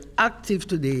very active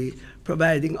today,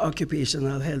 providing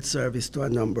occupational health service to a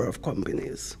number of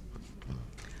companies.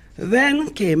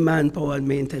 Then came Manpower and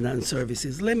Maintenance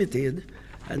Services Limited,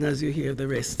 and as you hear, the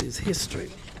rest is history.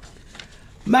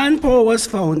 Manpower was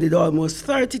founded almost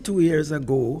 32 years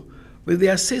ago with the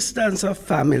assistance of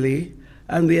family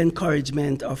and the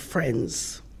encouragement of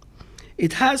friends.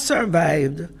 It has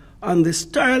survived on the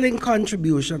sterling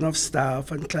contribution of staff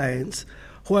and clients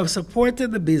who have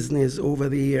supported the business over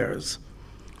the years.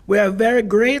 We are very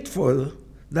grateful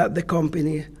that the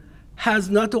company has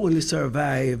not only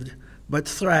survived, but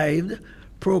thrived.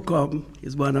 Procom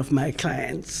is one of my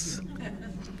clients.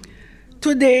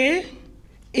 Today,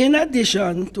 in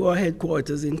addition to our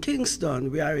headquarters in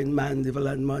Kingston, we are in Mandeville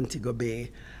and Montego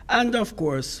Bay, and of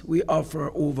course, we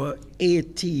offer over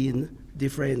 18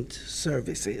 different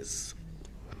services.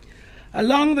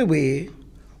 Along the way,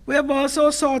 we have also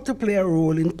sought to play a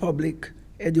role in public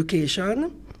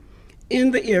education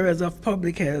in the areas of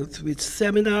public health with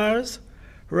seminars,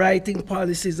 writing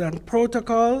policies and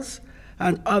protocols,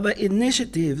 and other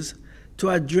initiatives to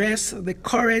address the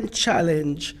current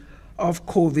challenge of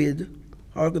COVID,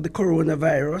 or the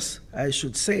coronavirus, I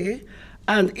should say,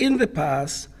 and in the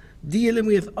past, dealing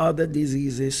with other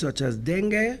diseases such as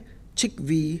dengue,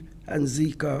 chikungunya, and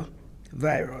Zika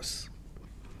virus.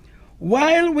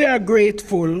 While we are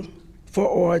grateful for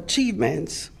our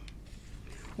achievements,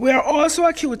 we are also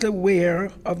acutely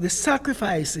aware of the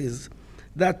sacrifices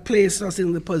that place us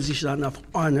in the position of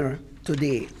honor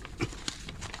today.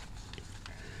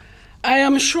 I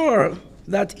am sure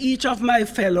that each of my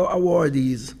fellow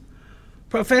awardees,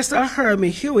 Professor Hermie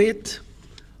Hewitt,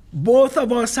 both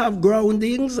of us have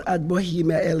groundings at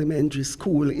Bohemia Elementary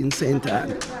School in St.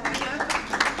 Anne.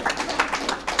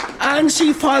 And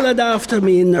she followed after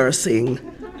me in nursing.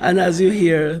 And as you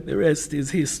hear, the rest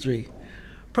is history.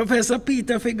 Professor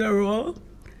Peter Figueroa,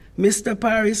 Mr.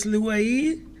 Paris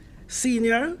Louayi,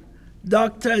 Senior,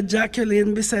 Dr.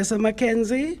 Jacqueline Bissessa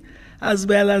Mackenzie, as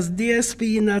well as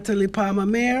DSP Natalie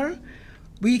Palmer-Mayer,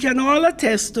 we can all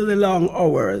attest to the long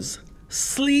hours,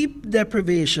 sleep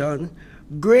deprivation,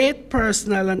 great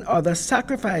personal and other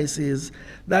sacrifices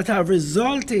that have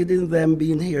resulted in them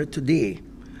being here today.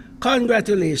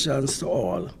 Congratulations to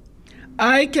all.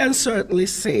 I can certainly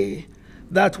say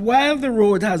that while the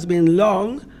road has been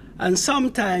long and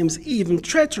sometimes even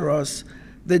treacherous,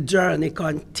 the journey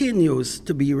continues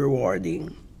to be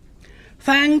rewarding.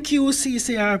 Thank you,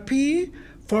 CCRP,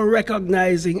 for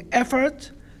recognizing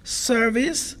effort,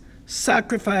 service,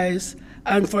 sacrifice,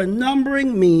 and for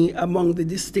numbering me among the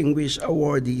distinguished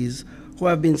awardees who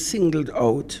have been singled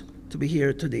out to be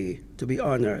here today, to be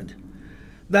honored.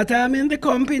 That I am in the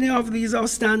company of these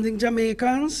outstanding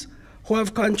Jamaicans who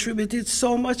have contributed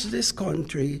so much to this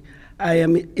country,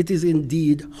 it is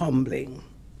indeed humbling.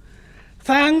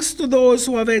 Thanks to those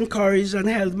who have encouraged and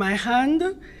held my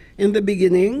hand in the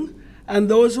beginning, and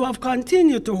those who have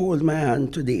continued to hold my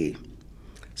hand today.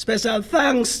 Special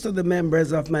thanks to the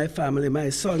members of my family. My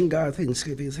son Garth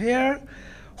Hinchcliffe is here,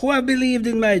 who have believed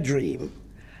in my dream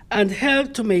and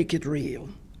helped to make it real.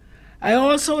 I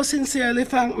also sincerely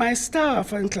thank my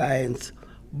staff and clients,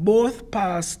 both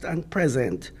past and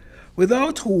present,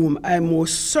 without whom I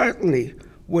most certainly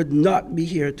would not be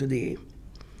here today.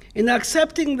 In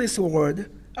accepting this award,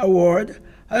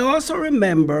 I also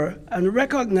remember and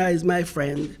recognize my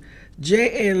friend,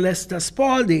 J.A. Lester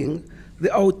Spalding,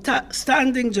 the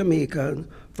outstanding Jamaican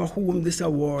for whom this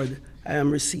award I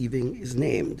am receiving is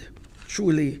named.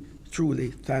 Truly,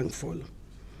 truly thankful.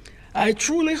 I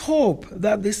truly hope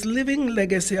that this Living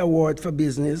Legacy Award for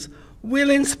Business will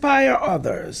inspire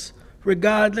others,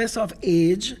 regardless of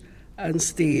age and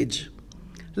stage.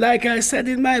 Like I said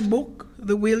in my book,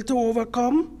 The Will to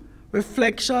Overcome,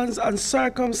 Reflections on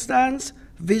Circumstance,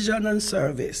 Vision and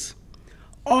Service.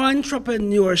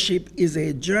 Entrepreneurship is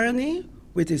a journey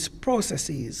with its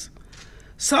processes.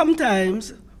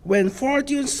 Sometimes, when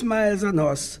fortune smiles on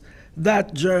us,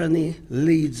 that journey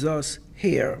leads us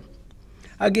here.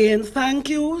 Again, thank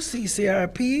you,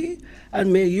 CCRP,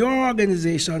 and may your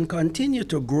organization continue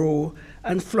to grow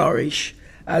and flourish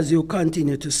as you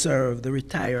continue to serve the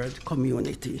retired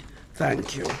community.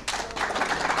 Thank you.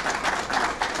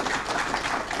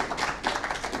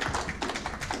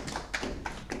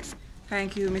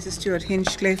 Thank you, Mrs. Stewart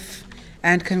Hinchcliffe,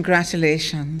 and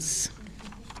congratulations.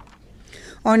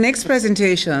 Our next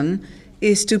presentation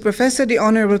is to Professor the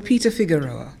Honorable Peter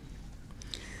Figueroa.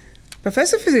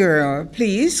 Professor Figueroa,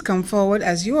 please come forward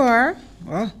as you are.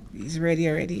 Oh, he's ready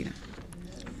already.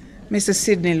 Mr.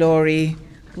 Sidney Laurie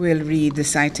will read the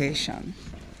citation.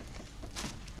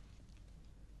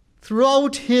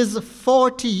 Throughout his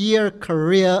 40-year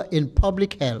career in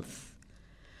public health,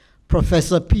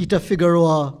 Professor Peter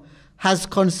Figueroa has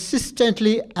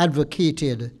consistently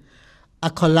advocated a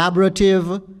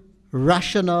collaborative,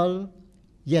 rational,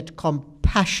 yet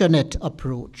compassionate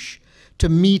approach to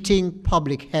meeting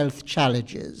public health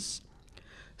challenges,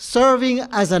 serving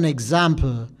as an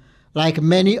example, like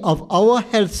many of our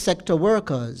health sector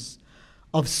workers,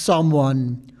 of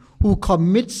someone who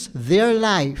commits their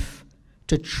life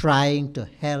to trying to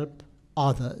help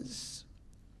others.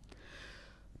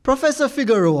 Professor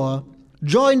Figueroa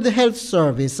joined the health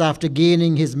service after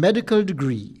gaining his medical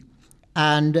degree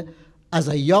and, as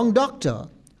a young doctor,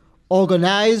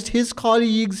 organized his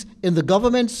colleagues in the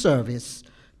government service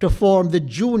to form the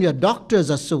Junior Doctors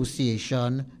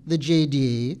Association, the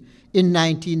JDA, in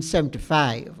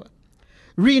 1975,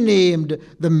 renamed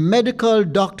the Medical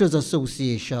Doctors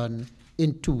Association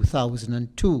in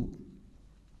 2002.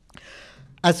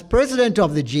 As president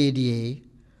of the JDA,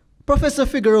 Professor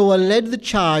Figueroa led the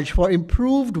charge for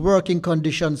improved working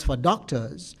conditions for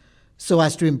doctors so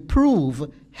as to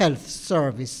improve health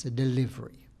service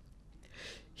delivery.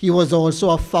 He was also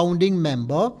a founding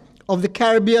member of the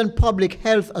Caribbean Public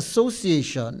Health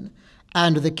Association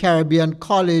and the Caribbean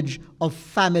College of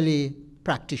Family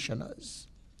Practitioners.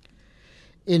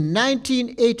 In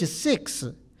 1986,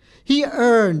 he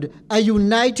earned a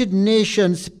United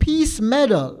Nations Peace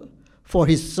Medal for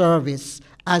his service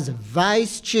as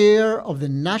Vice Chair of the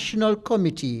National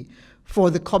Committee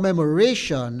for the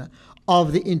commemoration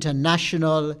of the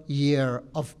International Year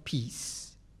of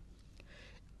Peace.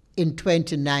 In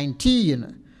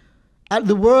 2019, at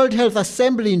the World Health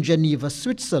Assembly in Geneva,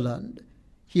 Switzerland,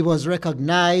 he was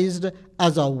recognized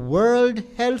as a World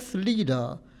Health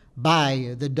Leader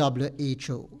by the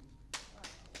WHO.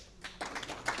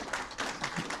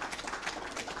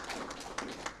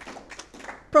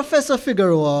 Professor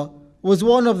Figueroa was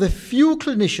one of the few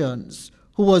clinicians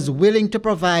who was willing to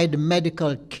provide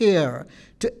medical care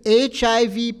to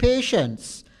HIV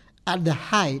patients at the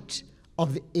height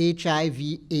of the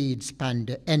HIV/AIDS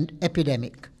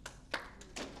epidemic.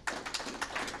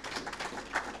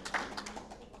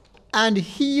 and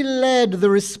he led the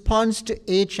response to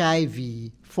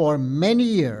HIV for many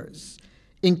years,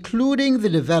 including the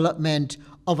development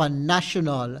of a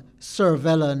national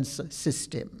surveillance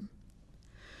system.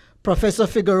 Professor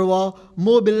Figueroa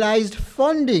mobilized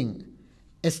funding,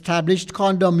 established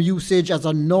condom usage as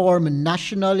a norm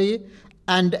nationally,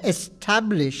 and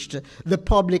established the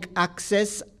public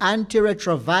access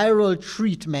antiretroviral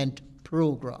treatment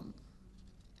program.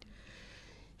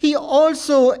 He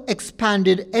also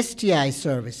expanded STI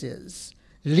services,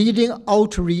 leading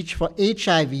outreach for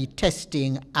HIV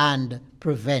testing and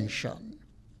prevention.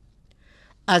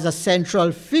 As a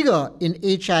central figure in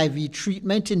HIV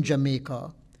treatment in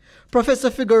Jamaica, Professor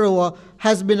Figueroa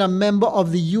has been a member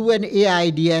of the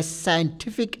UNAIDS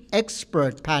Scientific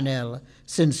Expert Panel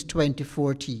since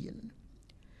 2014.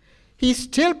 He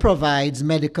still provides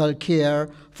medical care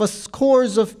for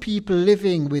scores of people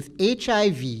living with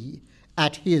HIV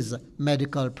at his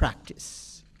medical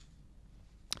practice.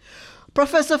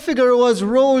 Professor Figueroa's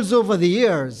roles over the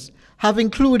years have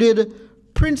included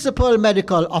Principal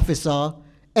Medical Officer,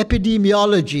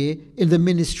 Epidemiology in the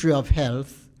Ministry of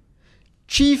Health,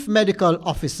 Chief Medical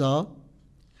Officer,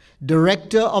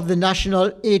 Director of the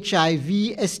National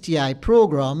HIV/STI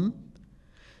Program,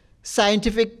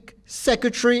 Scientific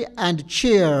Secretary and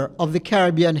Chair of the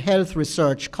Caribbean Health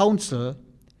Research Council,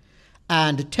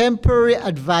 and temporary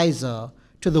advisor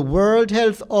to the World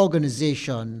Health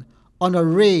Organization on a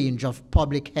range of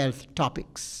public health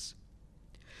topics.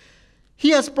 He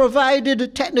has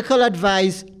provided technical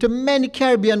advice to many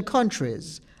Caribbean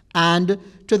countries and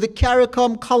to the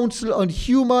CARICOM Council on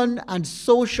Human and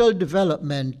Social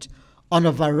Development on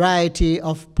a variety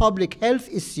of public health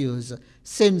issues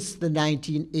since the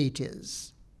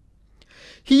 1980s.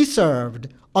 He served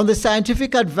on the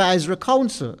Scientific Advisory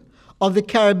Council of the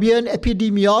Caribbean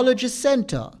Epidemiology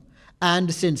Center,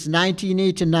 and since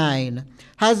 1989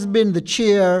 has been the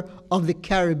chair of the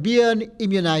Caribbean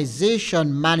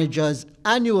Immunization Managers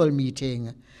Annual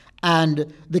Meeting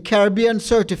and the Caribbean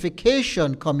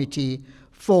Certification Committee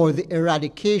for the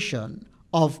Eradication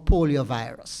of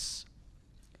Poliovirus.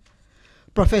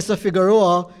 Professor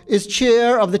Figueroa is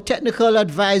chair of the Technical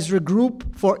Advisory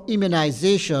Group for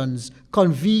Immunizations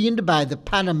convened by the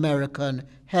Pan American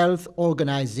Health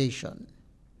Organization.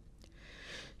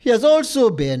 He has also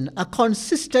been a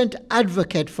consistent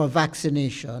advocate for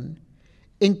vaccination,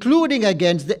 including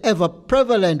against the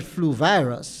ever-prevalent flu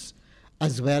virus,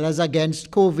 as well as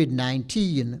against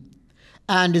COVID-19,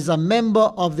 and is a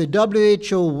member of the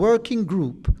WHO Working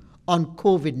Group on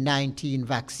COVID-19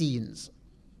 vaccines.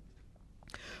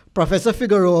 Professor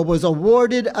Figueroa was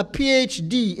awarded a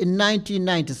PhD in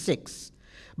 1996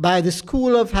 by the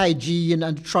School of Hygiene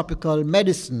and Tropical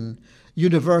Medicine,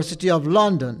 University of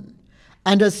London,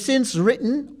 and has since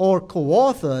written or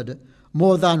co-authored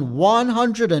more than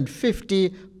 150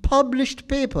 published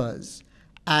papers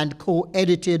and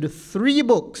co-edited 3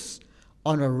 books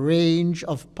on a range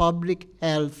of public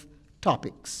health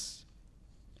topics.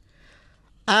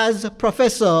 As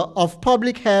Professor of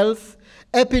Public Health,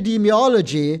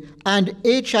 Epidemiology, and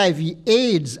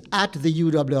HIV/AIDS at the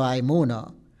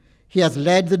UWI-Mona, he has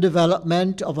led the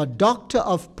development of a Doctor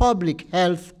of Public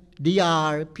Health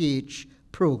DR/PH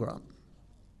program.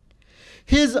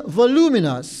 His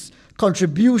voluminous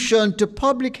contribution to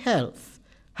public health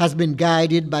has been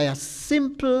guided by a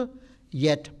simple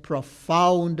yet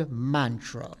profound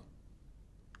mantra.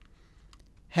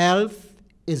 Health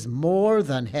is more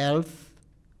than health.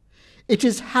 It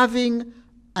is having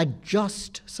a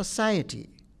just society.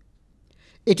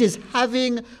 It is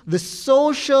having the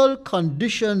social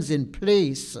conditions in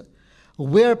place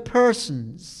where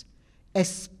persons,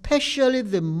 especially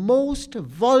the most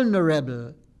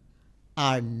vulnerable,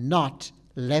 are not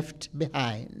left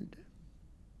behind.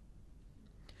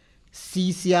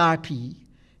 CCRP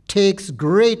takes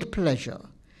great pleasure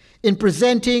in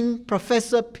presenting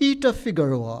Professor Peter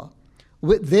Figueroa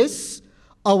with this,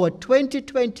 our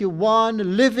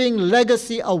 2021 Living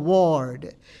Legacy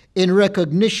Award, in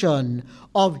recognition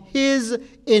of his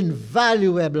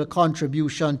invaluable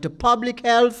contribution to public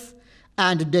health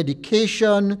and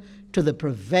dedication to the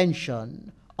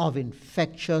prevention of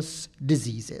infectious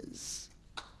diseases.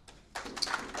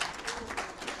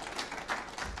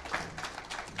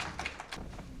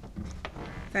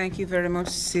 Thank you very much,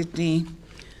 Sydney.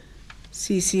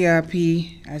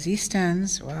 CCRP, as he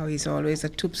stands, wow, he's always a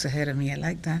toops ahead of me, I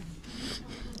like that.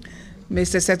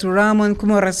 Mr. Seturaman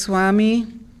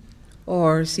Kumaraswamy,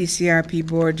 or CCRP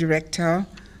Board Director,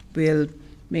 will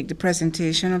make the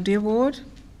presentation of the award.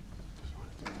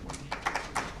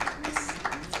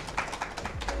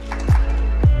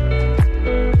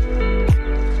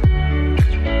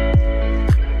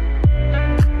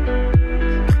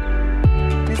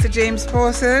 James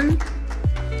Paulson,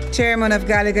 Chairman of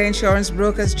Gallagher Insurance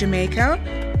Brokers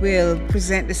Jamaica, will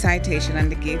present the citation and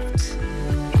the gift.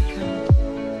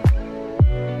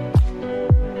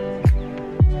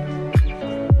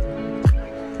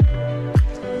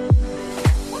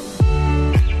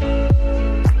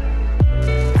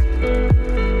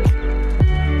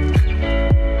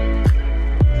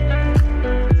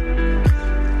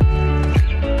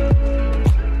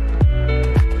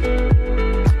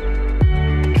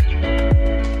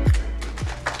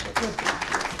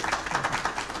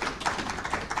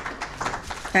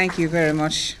 Thank you very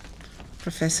much,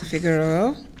 Professor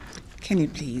Figueroa. Can you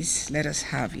please let us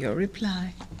have your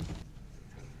reply?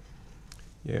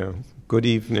 Yeah, good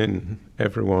evening,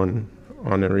 everyone,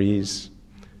 honorees,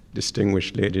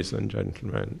 distinguished ladies and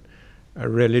gentlemen. I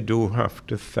really do have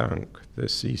to thank the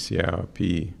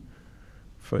CCRP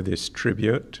for this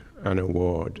tribute and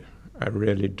award. I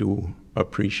really do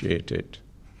appreciate it.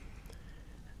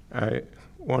 I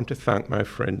want to thank my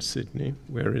friend Sydney,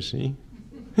 where is he?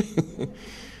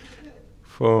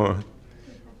 For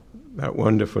that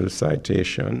wonderful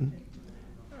citation.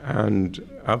 And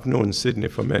I've known Sydney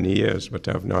for many years, but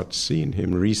I've not seen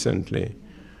him recently.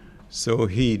 So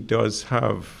he does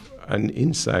have an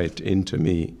insight into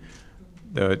me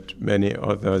that many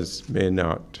others may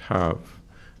not have.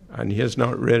 And he has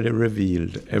not really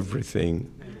revealed everything,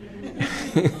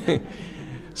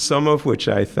 some of which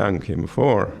I thank him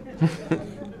for.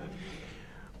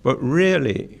 But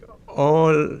really,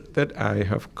 all that I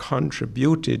have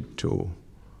contributed to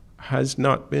has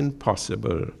not been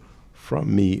possible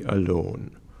from me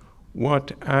alone.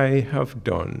 What I have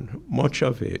done, much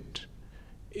of it,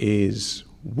 is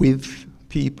with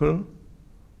people,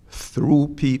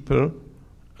 through people,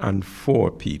 and for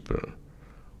people.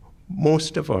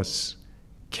 Most of us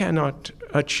cannot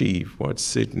achieve what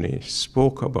Sydney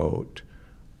spoke about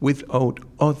without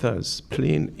others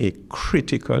playing a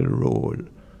critical role.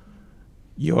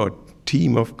 Your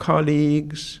team of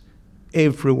colleagues,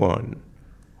 everyone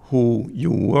who you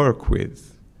work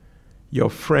with, your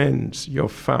friends, your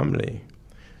family.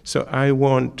 So I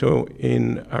want to,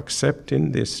 in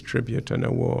accepting this tribute and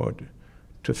award,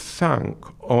 to thank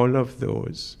all of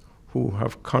those who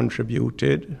have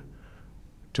contributed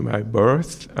to my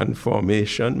birth and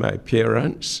formation, my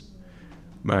parents,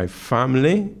 my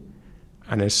family,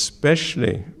 and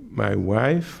especially my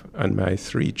wife and my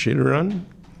 3 children.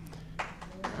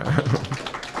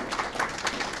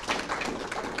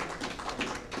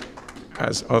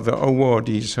 As other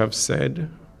awardees have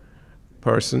said,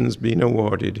 persons being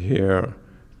awarded here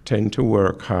tend to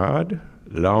work hard,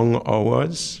 long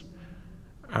hours,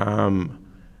 and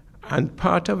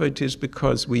part of it is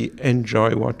because we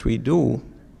enjoy what we do,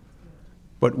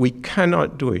 but we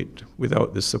cannot do it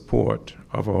without the support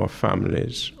of our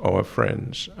families, our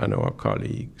friends, and our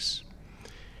colleagues.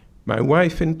 My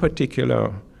wife in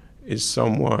particular is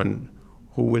someone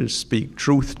who will speak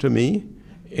truth to me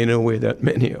in a way that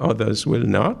many others will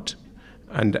not,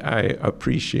 and I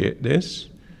appreciate this.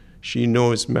 She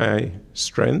knows my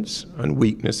strengths and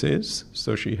weaknesses,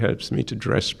 so she helps me to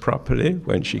dress properly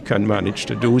when she can manage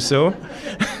to do so,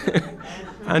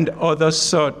 and other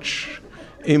such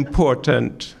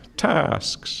important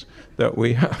tasks that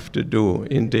we have to do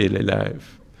in daily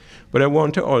life. But I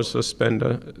want to also spend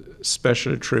a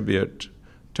special tribute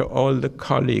to all the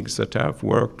colleagues that I've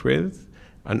worked with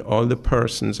and all the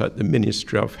persons at the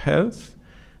Ministry of Health,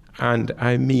 and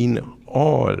I mean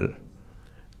all.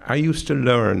 I used to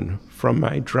learn from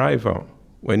my driver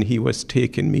when he was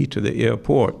taking me to the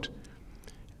airport.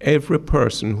 Every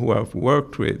person who I've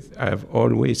worked with, I've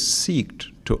always sought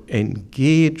to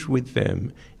engage with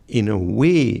them in a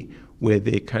way where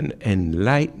they can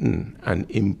enlighten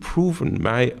and improve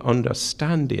my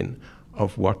understanding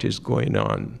of what is going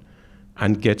on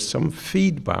and get some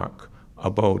feedback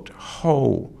about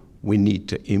how we need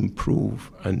to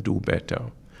improve and do better.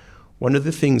 One of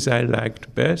the things I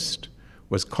liked best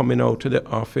was coming out of the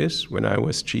office when I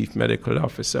was Chief Medical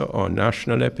Officer or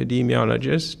National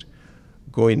Epidemiologist,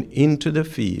 going into the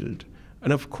field.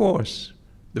 And of course,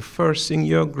 the first thing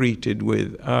you're greeted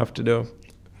with after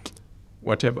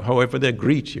however they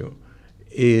greet you,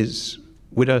 is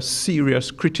with a serious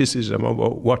criticism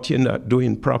about what you're not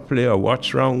doing properly or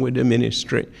what's wrong with the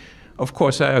ministry. Of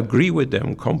course, I agree with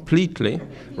them completely,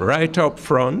 right up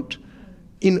front,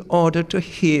 in order to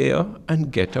hear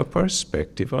and get a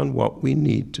perspective on what we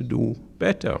need to do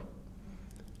better.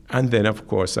 And then, of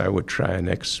course, I would try and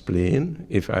explain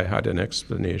if I had an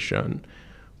explanation,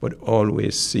 but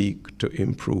always seek to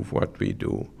improve what we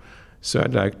do. So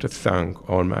I'd like to thank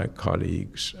all my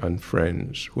colleagues and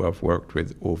friends who I've worked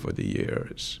with over the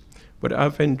years. But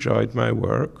I've enjoyed my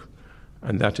work.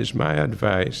 And that is my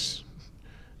advice,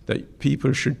 that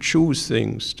people should choose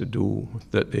things to do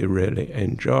that they really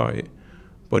enjoy,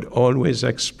 but always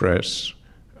express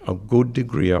a good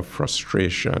degree of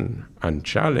frustration and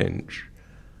challenge.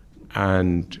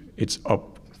 And it's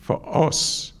up for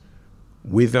us,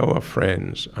 with our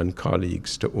friends and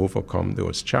colleagues, to overcome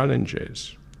those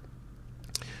challenges.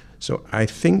 So I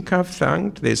think I've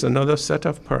thanked. There's another set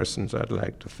of persons I'd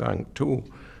like to thank too,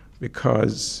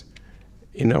 because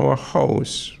in our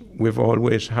house, we've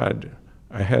always had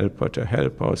a helper to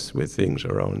help us with things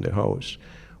around the house.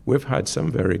 We've had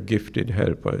some very gifted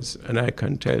helpers, and I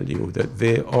can tell you that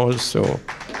they also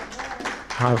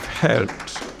have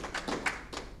helped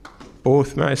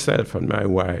both myself and my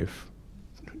wife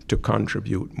to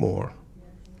contribute more.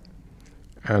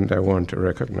 And I want to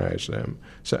recognize them.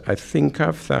 So I think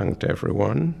I've thanked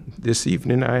everyone. This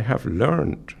evening I have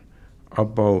learned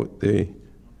about the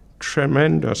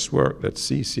tremendous work that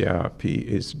CCRP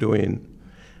is doing.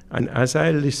 And as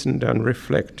I listened and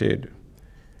reflected,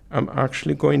 I'm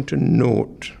actually going to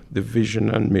note the vision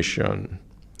and mission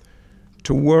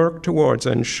to work towards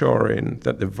ensuring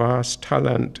that the vast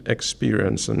talent,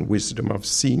 experience, and wisdom of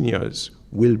seniors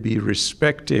will be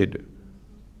respected.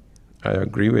 I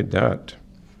agree with that.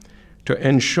 To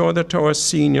ensure that our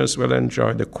seniors will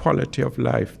enjoy the quality of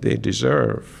life they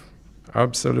deserve,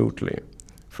 absolutely,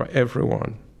 for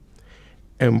everyone.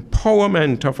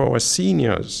 Empowerment of our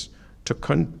seniors to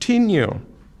continue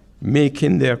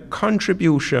making their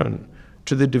contribution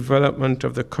to the development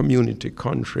of the community,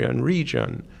 country, and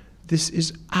region. This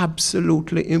is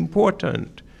absolutely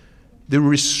important. The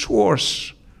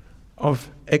resource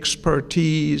of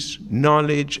expertise,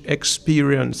 knowledge,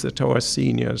 experience that our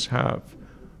seniors have,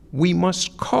 we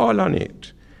must call on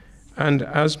it. And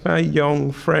as my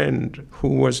young friend who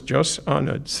was just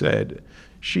honored said,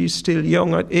 she's still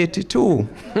young at 82.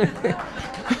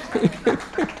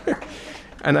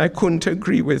 And I couldn't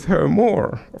agree with her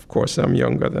more. Of course, I'm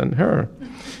younger than her.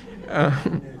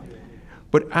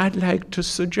 But I'd like to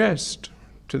suggest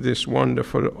to this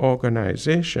wonderful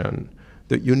organization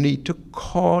that you need to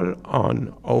call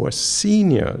on our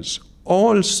seniors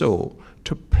also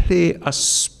to play a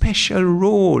special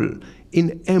role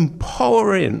in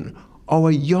empowering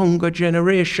our younger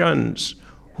generations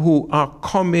who are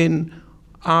coming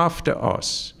after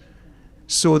us,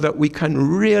 so that we can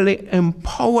really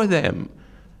empower them,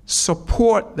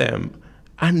 support them,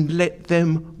 and let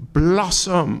them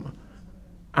blossom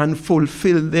and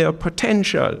fulfill their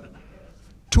potential.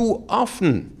 Too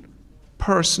often,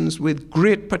 persons with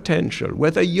great potential,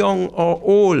 whether young or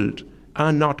old,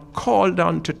 are not called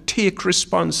on to take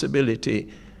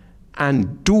responsibility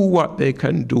and do what they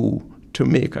can do to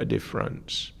make a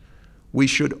difference. We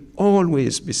should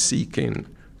always be seeking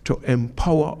to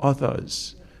empower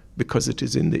others, because it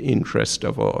is in the interest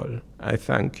of all. I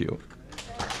thank you.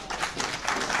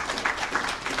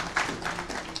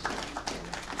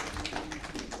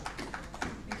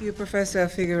 Thank you, Professor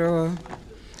Figueroa,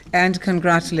 and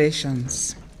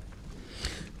congratulations.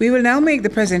 We will now make the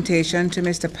presentation to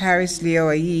Mr. Paris Leo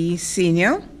Ayi,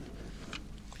 Sr.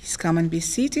 Please come and be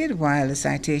seated while the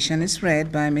citation is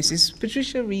read by Mrs.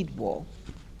 Patricia Reed-Wall.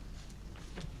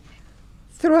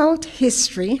 Throughout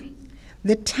history,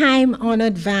 the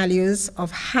time-honored values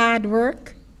of hard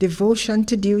work, devotion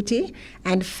to duty,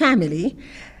 and family,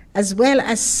 as well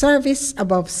as service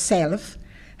above self,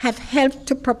 have helped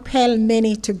to propel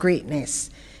many to greatness,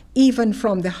 even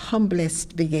from the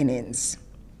humblest beginnings.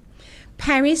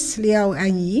 Paris Leo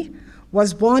Ayi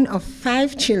was one of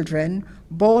 5 children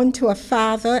born to a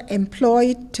father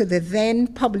employed to the then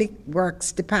Public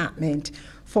Works Department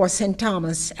for St.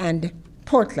 Thomas and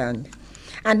Portland,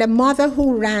 and a mother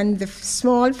who ran the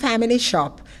small family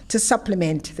shop to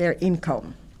supplement their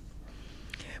income.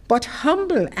 But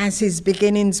humble as his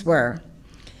beginnings were,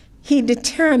 he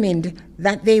determined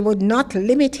that they would not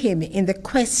limit him in the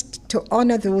quest to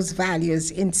honor those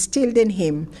values instilled in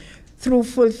him through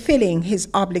fulfilling his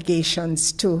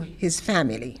obligations to his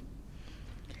family.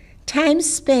 Time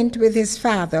spent with his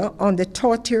father on the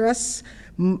tortuous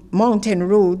mountain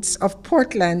roads of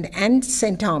Portland and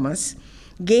St. Thomas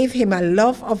gave him a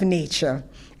love of nature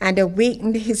and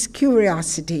awakened his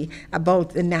curiosity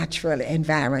about the natural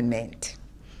environment.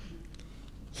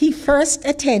 He first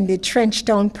attended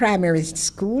Trenchtown Primary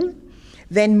School,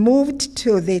 then moved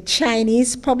to the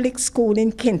Chinese Public School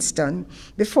in Kingston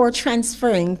before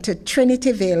transferring to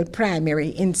Trinityville Primary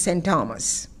in St.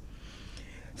 Thomas.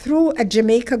 Through a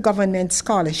Jamaica government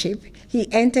scholarship,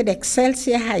 he entered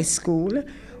Excelsior High School,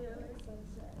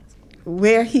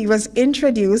 where he was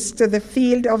introduced to the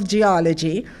field of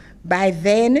geology by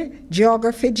then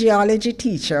geography-geology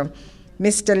teacher,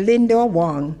 Mr. Lindo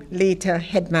Wong, later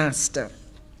headmaster.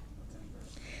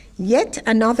 Yet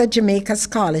another Jamaica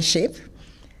scholarship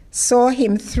saw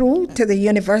him through to the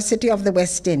University of the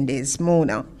West Indies,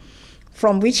 Mona,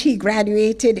 from which he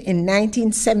graduated in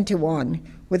 1971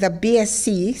 with a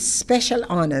BSc Special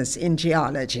Honors in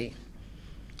Geology.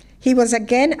 He was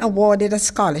again awarded a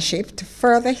scholarship to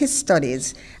further his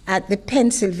studies at the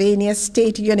Pennsylvania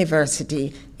State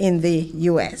University in the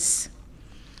US.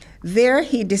 There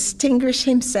he distinguished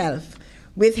himself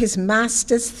with his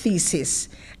master's thesis,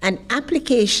 an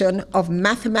application of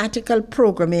mathematical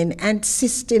programming and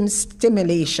systems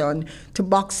stimulation to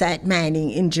bauxite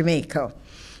mining in Jamaica,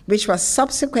 which was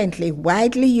subsequently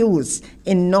widely used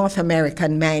in North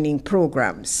American mining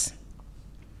programs.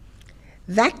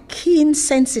 That keen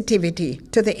sensitivity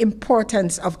to the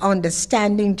importance of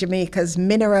understanding Jamaica's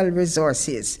mineral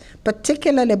resources,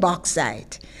 particularly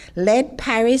bauxite, led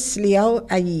Paris Liao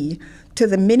Ayi to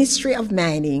the Ministry of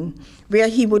Mining, where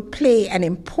he would play an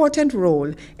important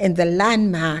role in the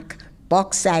landmark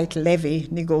bauxite levy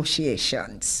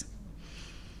negotiations.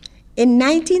 In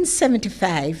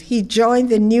 1975, he joined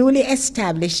the newly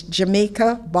established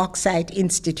Jamaica Bauxite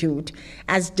Institute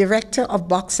as Director of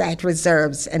Bauxite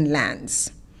Reserves and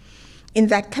Lands. In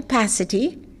that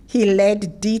capacity, he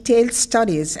led detailed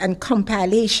studies and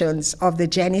compilations of the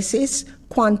genesis,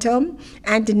 quantum,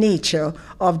 and nature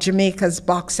of Jamaica's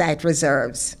bauxite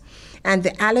reserves, and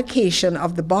the allocation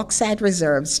of the bauxite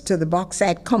reserves to the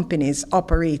bauxite companies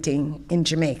operating in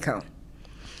Jamaica.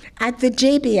 At the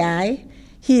JBI,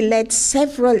 he led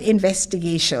several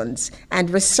investigations and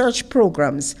research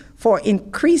programs for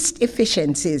increased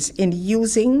efficiencies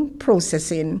in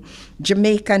processing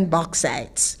Jamaican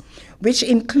bauxites, which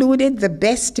included the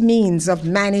best means of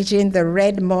managing the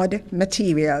red mud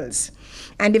materials,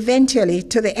 and eventually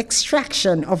to the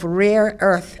extraction of rare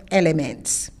earth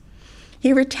elements.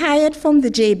 He retired from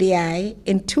the JBI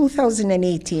in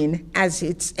 2018 as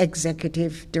its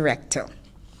executive director.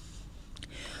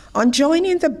 On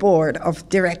joining the board of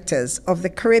directors of the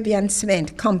Caribbean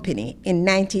Cement Company in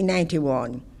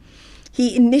 1991,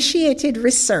 he initiated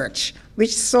research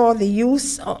which saw the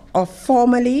use of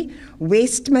formerly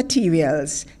waste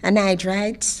materials,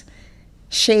 anhydrites,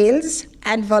 shales,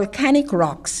 and volcanic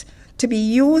rocks to be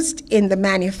used in the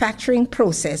manufacturing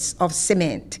process of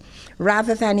cement,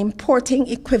 rather than importing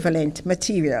equivalent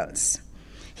materials.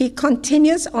 He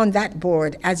continues on that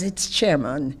board as its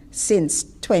chairman since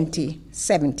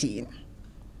 2017.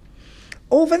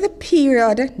 Over the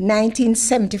period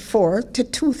 1974 to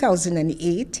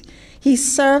 2008, he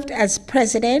served as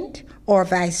president or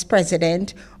vice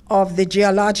president of the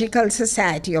Geological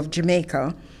Society of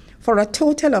Jamaica for a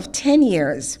total of 10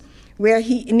 years, where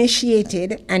he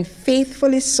initiated and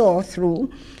faithfully saw through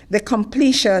to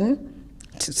completion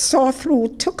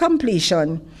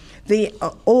the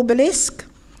obelisk,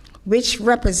 which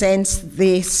represents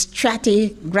the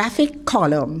stratigraphic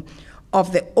column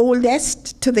of the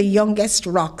oldest to the youngest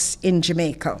rocks in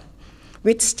Jamaica,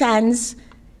 which stands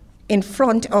in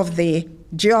front of the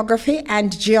Geography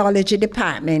and Geology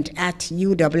Department at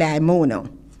UWI Mona.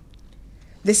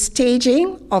 The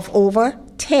staging of over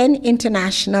 10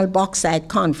 international bauxite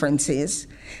conferences,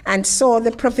 and saw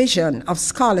the provision of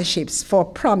scholarships for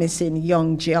promising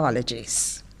young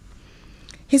geologists.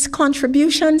 His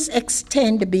contributions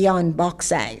extend beyond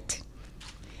bauxite.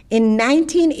 In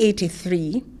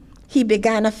 1983, he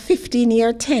began a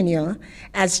 15-year tenure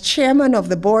as chairman of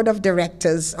the board of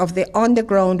directors of the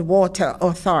Underground Water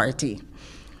Authority,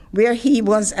 where he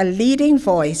was a leading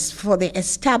voice for the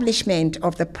establishment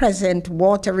of the present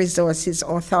Water Resources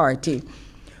Authority,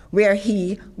 where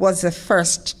he was the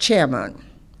first chairman.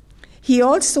 He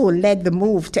also led the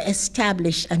move to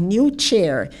establish a new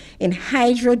chair in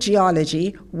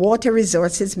hydrogeology, water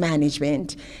resources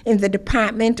management in the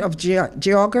Department of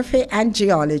Geography and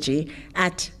Geology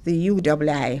at the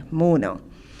UWI Mona,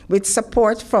 with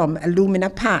support from Alumina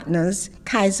Partners,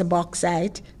 Kaiser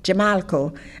Bauxite,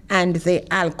 Jamalco, and the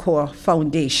Alcor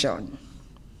Foundation.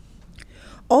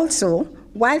 Also,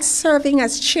 while serving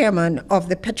as chairman of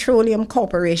the Petroleum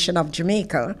Corporation of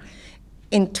Jamaica,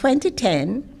 in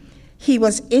 2010, he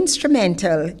was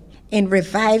instrumental in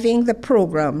reviving the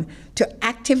program to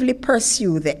actively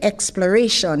pursue the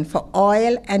exploration for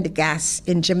oil and gas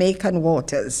in Jamaican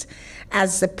waters,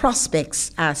 as the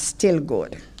prospects are still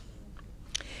good.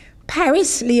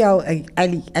 Paris Liao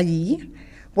Ali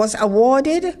was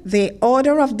awarded the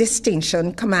Order of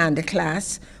Distinction Commander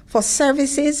Class for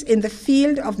services in the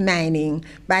field of mining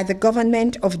by the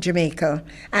government of Jamaica,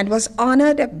 and was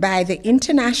honored by the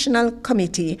International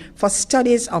Committee for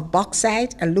Studies of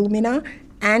Bauxite, Alumina,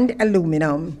 and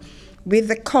Aluminum with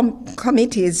the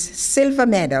committee's silver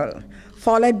medal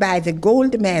followed by the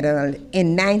gold medal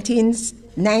in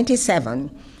 1997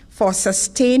 for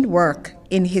sustained work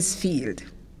in his field.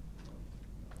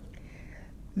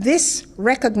 This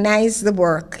recognized the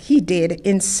work he did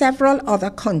in several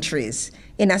other countries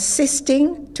in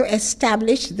assisting to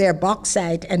establish their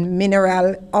bauxite and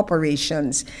mineral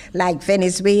operations like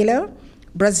Venezuela,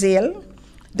 Brazil,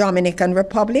 Dominican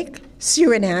Republic,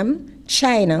 Suriname,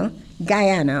 China,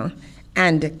 Guyana,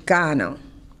 and Ghana.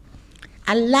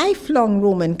 A lifelong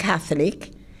Roman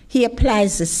Catholic, he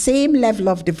applies the same level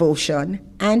of devotion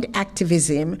and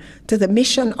activism to the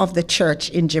mission of the church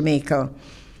in Jamaica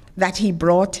that he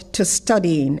brought to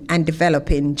studying and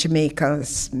developing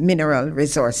Jamaica's mineral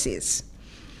resources.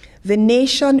 The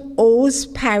nation owes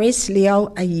Paris Leo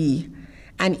Ayi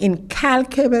an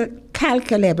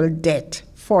incalculable debt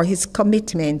for his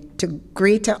commitment to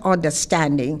greater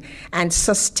understanding and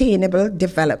sustainable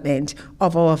development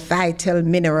of our vital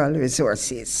mineral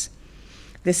resources.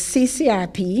 The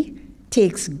CCRP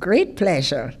takes great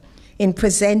pleasure in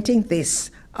presenting this,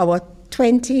 our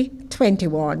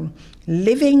 2021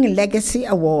 Living Legacy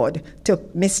Award to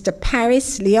Mr.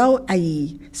 Paris Leo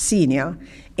Ayi Sr.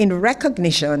 in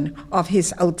recognition of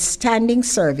his outstanding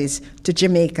service to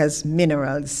Jamaica's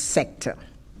minerals sector.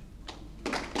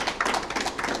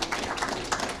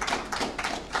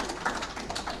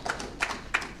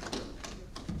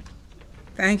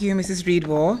 Thank you, Mrs.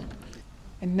 Reed-Wall.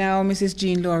 And now Mrs.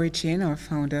 Jean Laurie Chin, our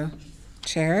founder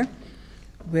chair,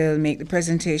 will make the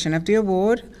presentation of the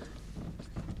award,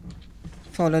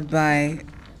 followed by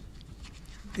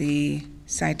the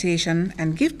citation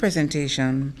and gift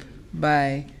presentation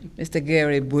by Mr.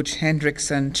 Gary Butch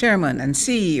Hendrickson, Chairman and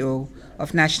CEO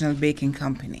of National Baking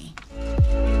Company.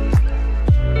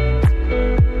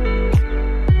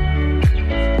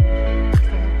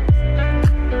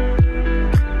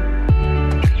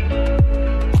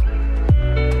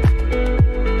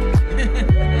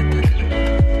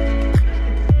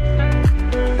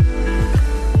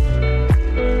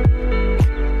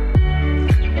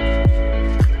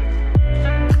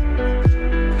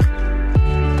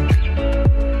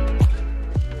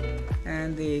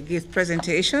 Gift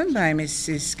presentation by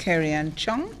Mrs. Carrie-Ann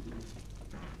Chung.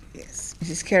 Yes,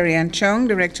 Mrs. Carrie-Ann Chung,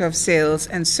 Director of Sales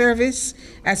and Service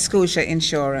at Scotia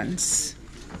Insurance.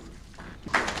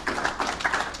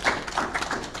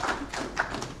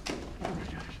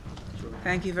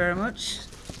 Thank you very much.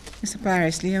 Mr.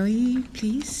 Paris Leo,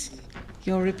 please,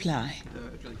 your reply.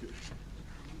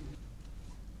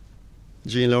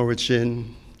 Jean Laurie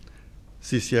Chin,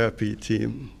 CCRP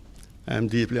team, I am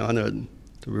deeply honored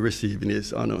to be receiving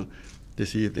this honor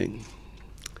this evening.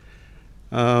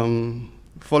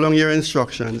 Following your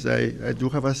instructions, I do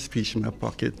have a speech in my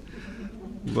pocket,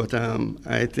 but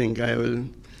I think I will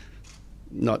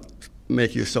not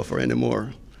make you suffer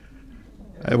anymore.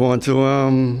 I want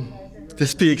to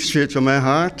speak straight from my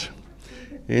heart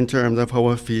in terms of how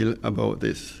I feel about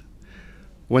this.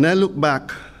 When I look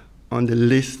back on the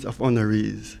list of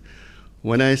honorees,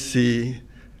 when I see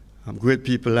great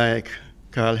people like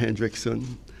Carl Hendrickson,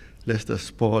 Lester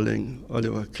Spaulding,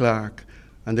 Oliver Clark,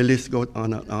 and the list goes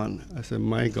on and on. I said,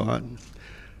 my God.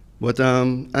 But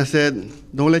I said,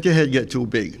 don't let your head get too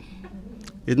big.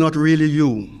 It's not really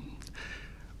you.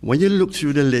 When you look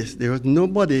through the list, there was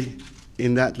nobody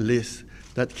in that list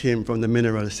that came from the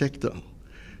mineral sector.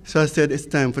 So I said, it's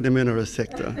time for the mineral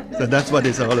sector. So that's what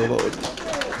it's all about.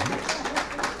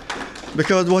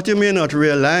 Because what you may not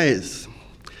realize,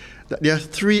 that there are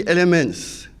three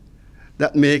elements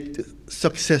that make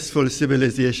successful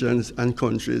civilizations and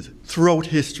countries throughout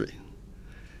history.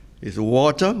 It's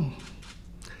water,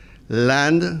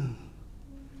 land,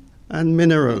 and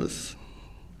minerals.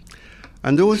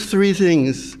 And those three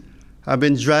things have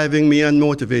been driving me and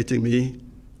motivating me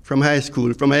from high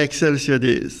school, from my Excelsior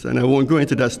days. And I won't go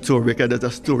into that story because that's a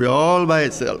story all by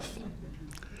itself.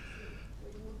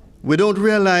 We don't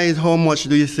realize how much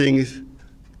these things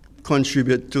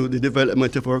contribute to the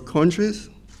development of our countries.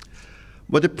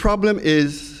 But the problem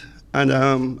is, and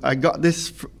I got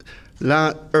this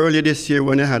earlier this year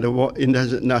when I had a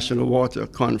International Water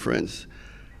Conference.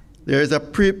 There is a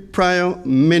prior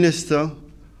minister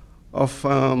of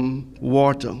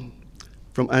water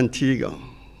from Antigua.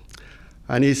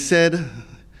 And he said,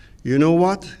 you know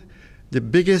what? The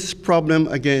biggest problem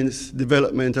against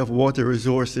development of water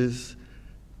resources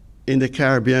in the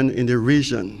Caribbean, in the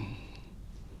region,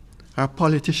 are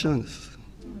politicians.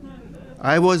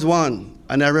 I was one,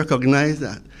 and I recognize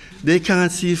that. They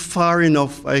can't see far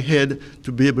enough ahead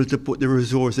to be able to put the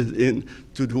resources in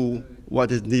to do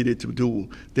what is needed to do.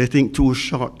 They think too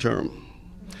short term.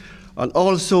 And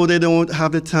also, they don't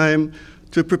have the time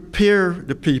to prepare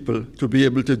the people to be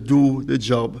able to do the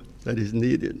job that is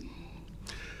needed.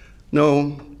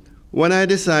 Now, when I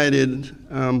decided,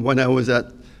 when I was at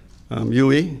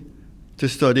UWI, to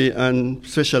study and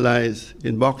specialize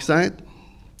in bauxite,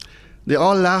 they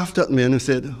all laughed at me and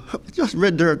said, just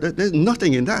red dirt, there's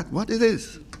nothing in that. What is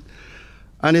this?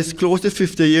 And it's close to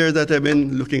 50 years that I've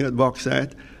been looking at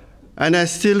bauxite, and I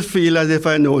still feel as if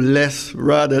I know less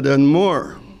rather than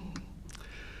more.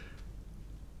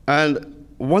 And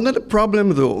one of the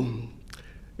problems, though,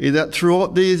 is that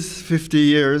throughout these 50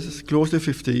 years, close to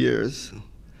 50 years,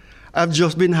 I've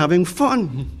just been having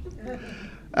fun.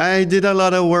 I did a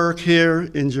lot of work here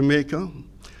in Jamaica,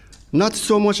 not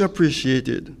so much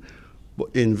appreciated, but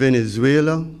in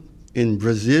Venezuela, in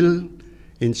Brazil,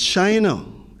 in China.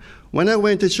 When I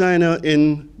went to China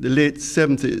in the late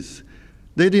 70s,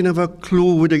 they didn't have a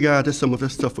clue with regard to some of the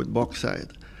stuff with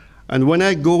bauxite. And when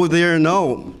I go there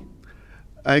now,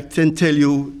 I can tell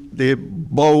you they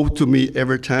bow to me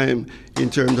every time in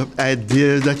terms of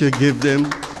ideas that you give them,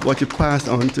 what you pass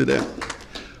on to them.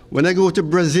 When I go to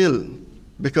Brazil,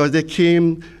 because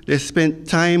they spent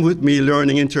time with me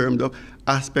learning in terms of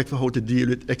aspects of how to deal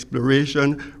with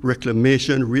exploration,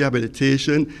 reclamation,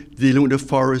 rehabilitation, dealing with the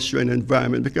forestry and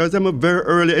environment, because I'm a very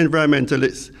early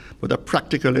environmentalist, but a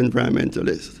practical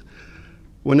environmentalist.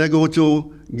 When I go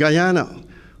to Guyana,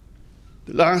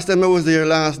 the last time I was there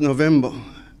last November,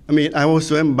 I was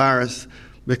so embarrassed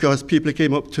because people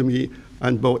came up to me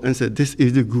and said, this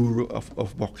is the guru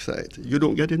of bauxite. You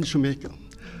don't get in Jamaica.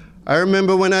 I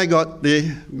remember when I got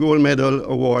the gold medal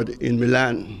award in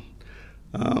Milan,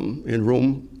 in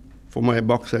Rome, for my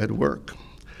bauxite work.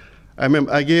 I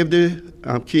remember I gave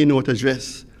the keynote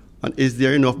address on is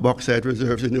there enough bauxite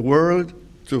reserves in the world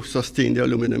to sustain the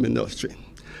aluminum industry.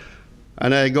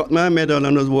 And I got my medal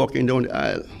and was walking down the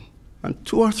aisle. And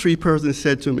 2 or 3 persons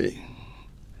said to me,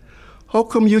 how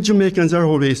come you Jamaicans are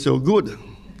always so good?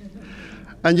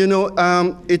 And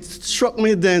it struck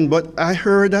me then, but I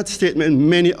heard that statement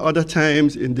many other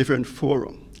times in different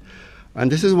forums.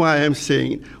 And this is why I'm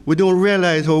saying we don't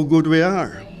realize how good we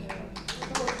are.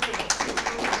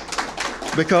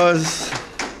 Because,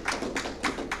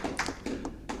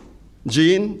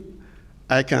 Jean,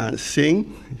 I can't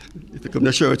sing. If you come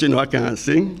to church, I can't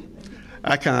sing.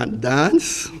 I can't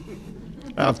dance.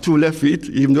 I have 2 left feet,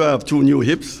 even though I have 2 new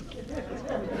hips.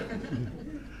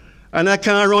 And I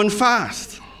can't run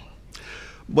fast.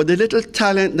 But the little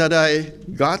talent that I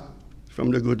got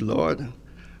from the good Lord,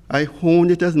 I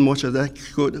honed it as much as I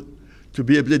could to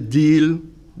be able to deal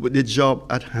with the job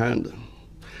at hand.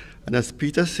 And as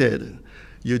Peter said,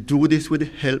 you do this with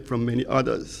help from many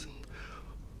others.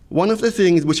 One of the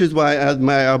things, which is why I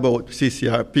admire about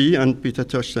CCRP, and Peter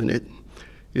touched on it,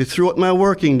 is throughout my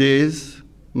working days,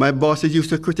 my bosses used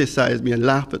to criticize me and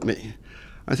laugh at me.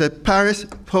 I said, Paris,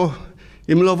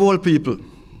 him love all people.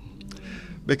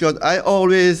 Because I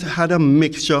always had a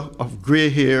mixture of gray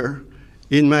hair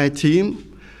in my team,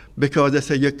 because they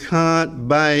said you can't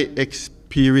buy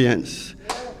experience.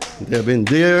 They've been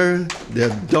there,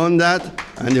 they've done that,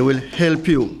 and they will help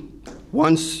you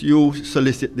once you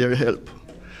solicit their help.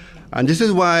 And this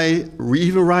is why,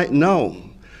 even right now,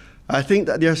 I think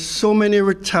that there are so many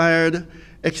retired,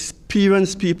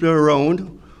 experienced people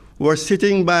around who are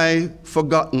sitting by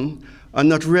forgotten and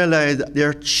not realize that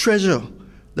they're a treasure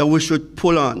that we should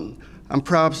pull on. And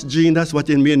perhaps, Jean, that's what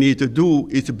we need to do,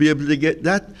 is to be able to get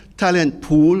that talent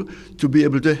pool to be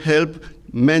able to help,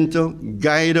 mentor,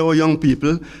 guide our young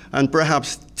people, and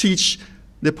perhaps teach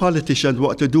the politicians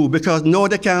what to do, because now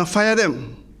they can't fire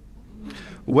them.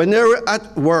 When they're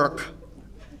at work,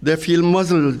 they feel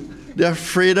muzzled. They're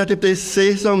afraid that if they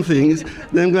say some things,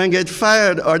 they're going to get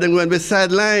fired, or they're going to be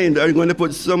sidelined, or they're going to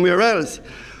put somewhere else.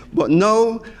 But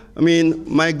now,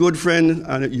 my good friend,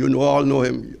 and you all know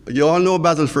him, you all know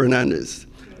Basil Fernandez.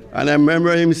 And I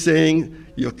remember him saying,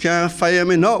 you can't fire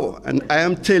me now, and I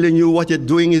am telling you what you're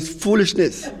doing is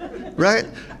foolishness, right?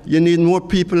 You need more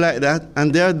people like that,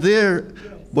 and they're there,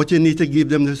 but you need to give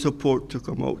them the support to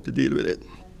come out to deal with it.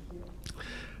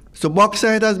 So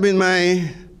bauxite has been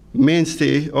my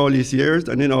mainstay all these years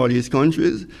and in all these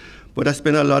countries, but I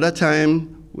spend a lot of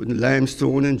time with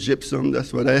limestone and gypsum.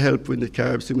 That's what I help with the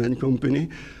Carib Cement Company.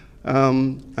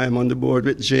 I'm on the board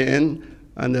with JN,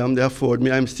 and they afford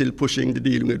me. I'm still pushing the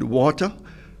dealing with water.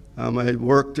 I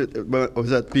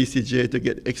was at PBCJ to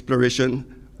get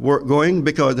exploration work going,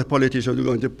 because the politicians were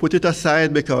going to put it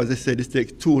aside because they said it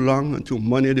takes too long and too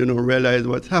money. They don't realize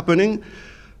what's happening.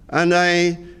 And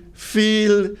I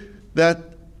feel that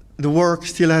the work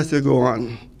still has to go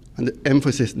on, and the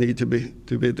emphasis needs to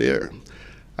be there.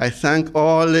 I thank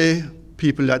all the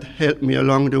people that helped me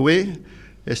along the way,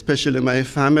 especially my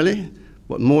family,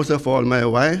 but most of all my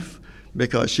wife,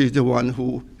 because she's the one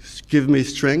who gives me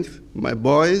strength, my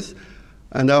boys,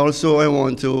 and also I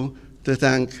want to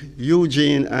thank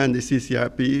Eugene and the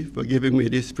CCRP for giving me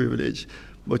this privilege.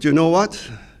 But you know what?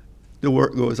 The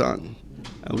work goes on,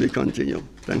 and we continue.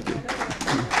 Thank you.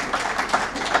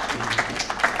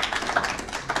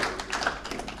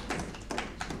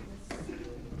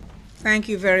 Thank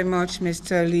you very much,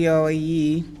 Mr. Leo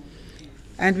Yi.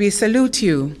 And we salute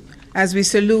you as we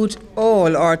salute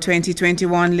all our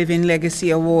 2021 Living Legacy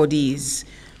awardees,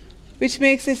 which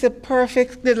makes this a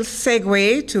perfect little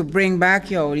segue to bring back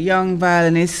your young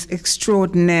violinist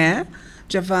extraordinaire,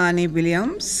 Giovanni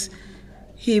Williams.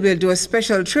 He will do a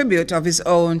special tribute of his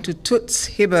own to Toots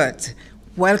Hibbert.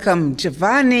 Welcome,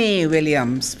 Giovanni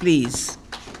Williams, please.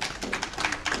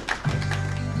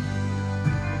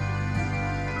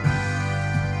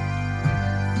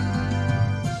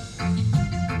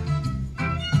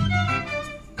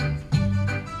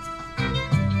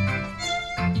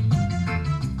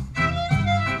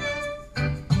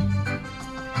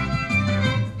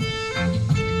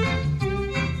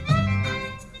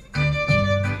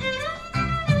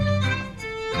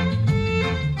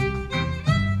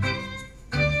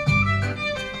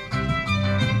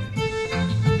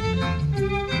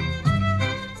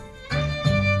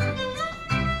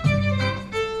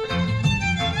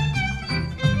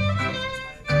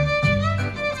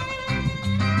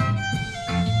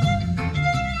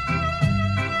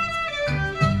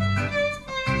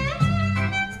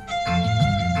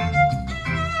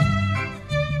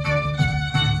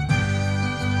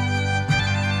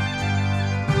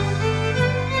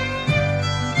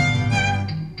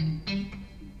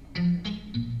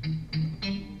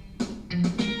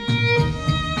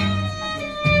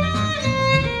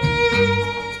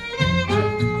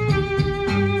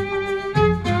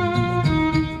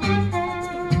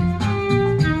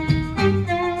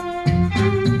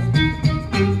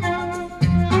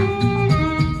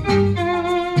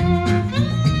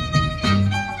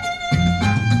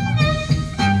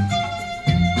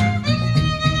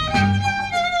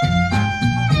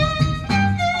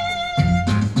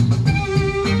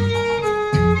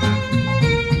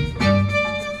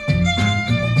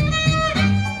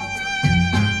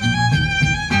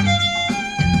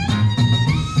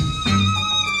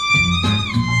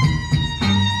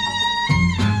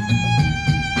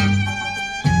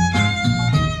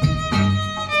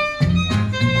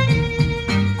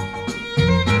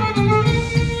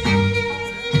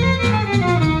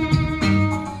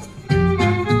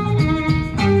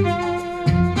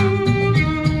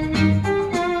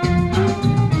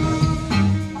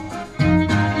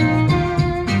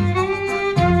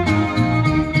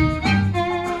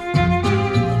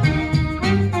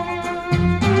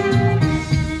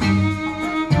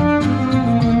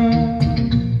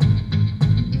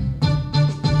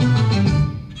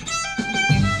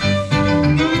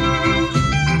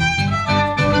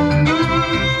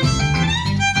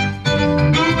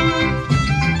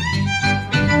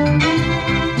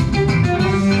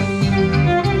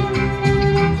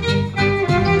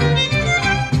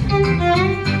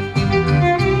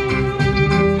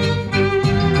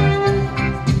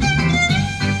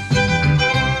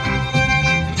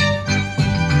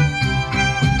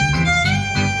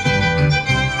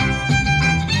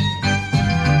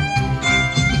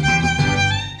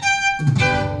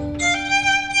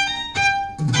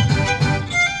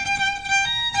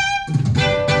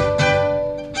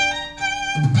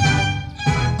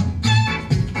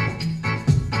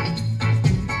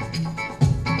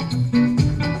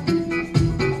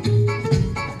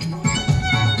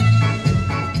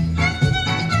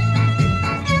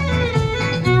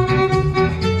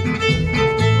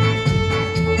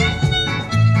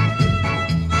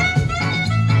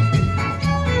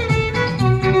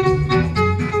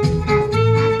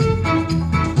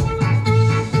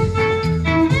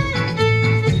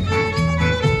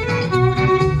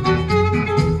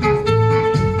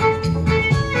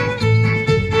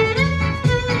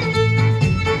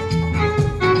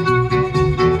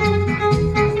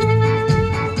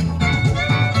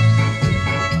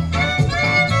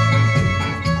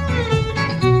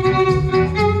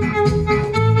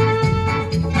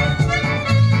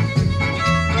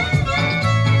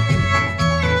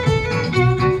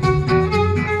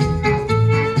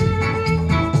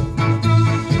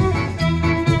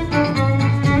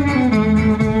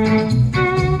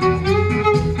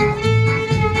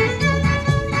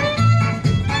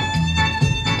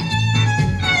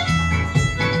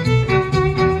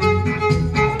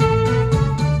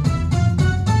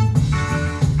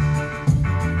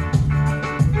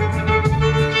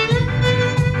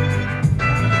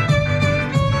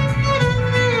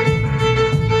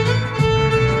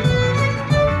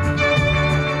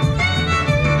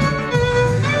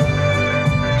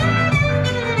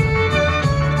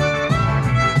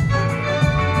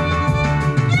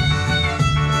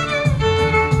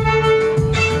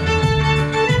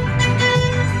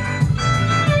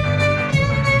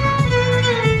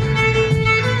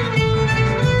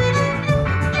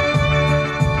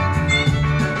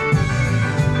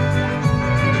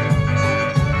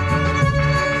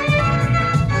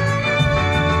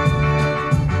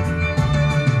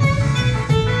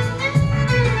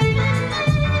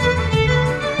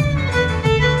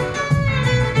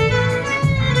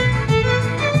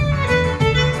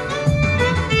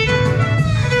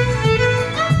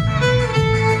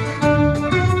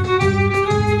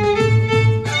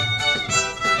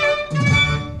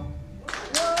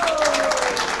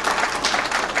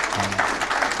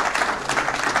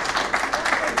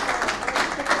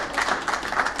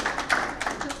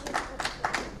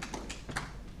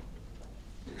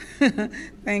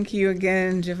 Thank you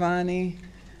again, Giovanni.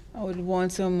 I would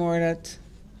want some more of that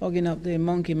hugging up the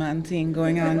monkey man thing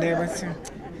going on there, but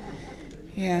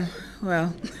yeah,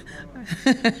 well.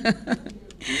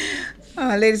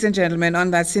 Ladies and gentlemen,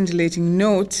 on that scintillating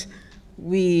note,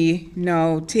 we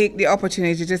now take the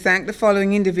opportunity to thank the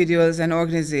following individuals and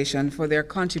organizations for their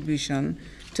contribution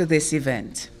to this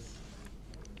event.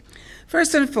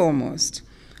 First and foremost,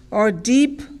 our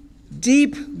deep,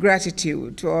 deep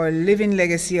gratitude to our Living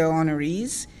Legacy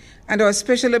honorees and our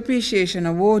Special Appreciation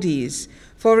awardees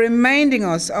for reminding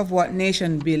us of what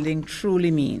nation building truly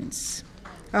means.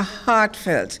 A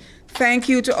heartfelt thank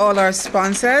you to all our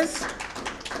sponsors,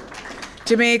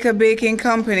 Jamaica Baking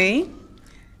Company,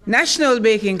 National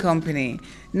Baking Company,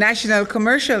 National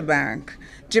Commercial Bank,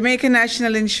 Jamaica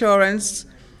National Insurance,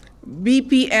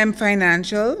 BPM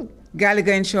Financial,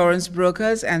 Gallagher Insurance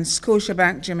Brokers, and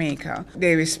Scotiabank Jamaica.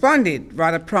 They responded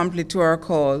rather promptly to our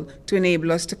call to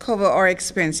enable us to cover our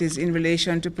expenses in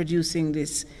relation to producing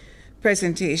this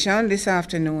presentation this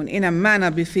afternoon in a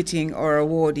manner befitting our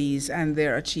awardees and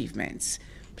their achievements.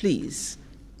 Please,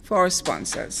 for our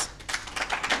sponsors.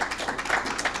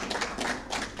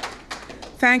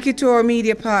 Thank you to our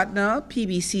media partner,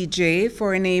 PBCJ,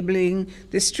 for enabling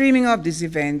the streaming of this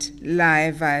event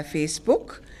live via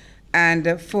Facebook,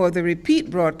 and for the repeat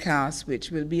broadcast,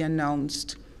 which will be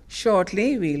announced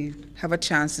shortly. We'll have a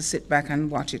chance to sit back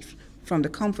and watch it from the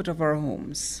comfort of our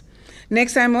homes.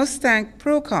 Next, I must thank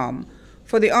Procom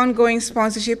for the ongoing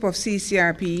sponsorship of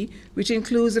CCRP, which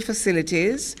includes the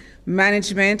facilities,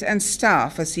 management, and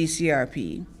staff of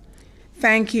CCRP.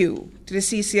 Thank you to the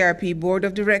CCRP Board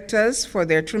of Directors for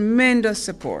their tremendous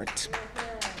support.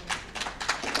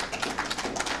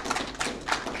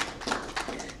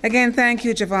 Again, thank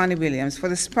you, Giovanni Williams, for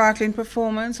the sparkling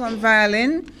performance on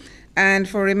violin and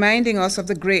for reminding us of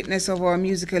the greatness of our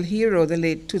musical hero, the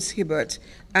late Toots Hibbert,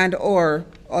 and or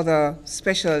other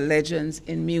special legends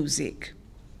in music.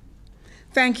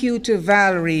 Thank you to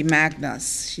Valerie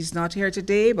Magnus. She's not here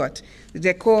today, but the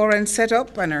decor and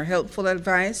setup and her helpful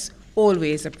advice,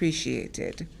 always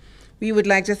appreciated. We would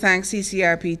like to thank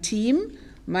CCRP team,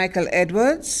 Michael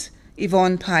Edwards,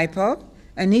 Yvonne Piper,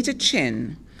 Anita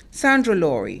Chin, Sandra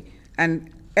Laurie,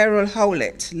 and Errol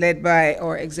Howlett, led by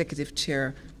our Executive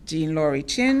Chair, Jean Laurie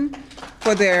Chin,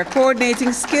 for their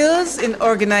coordinating skills in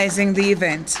organizing the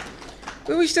event.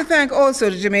 We wish to thank also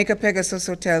the Jamaica Pegasus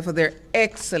Hotel for their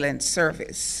excellent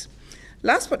service.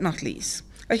 Last but not least,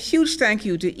 a huge thank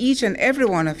you to each and every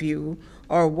one of you,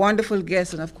 our wonderful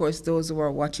guests, and of course those who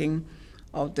are watching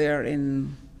out there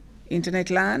in internet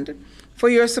land, for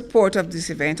your support of this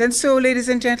event. And so, ladies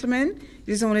and gentlemen,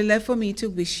 it is only left for me to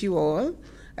wish you all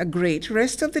a great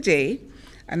rest of the day,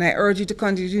 and I urge you to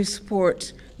continue to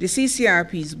support the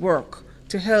CCRP's work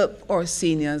to help our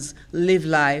seniors live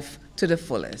life to the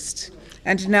fullest.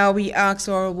 And now we ask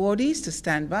our awardees to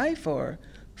stand by for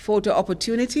photo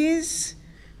opportunities.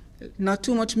 Not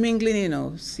too much mingling, you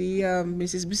know. See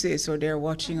Mrs. Biseso there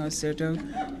watching us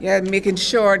there, making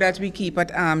sure that we keep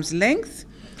at arm's length.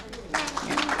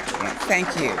 Thank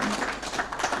you.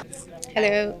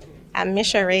 Hello, I'm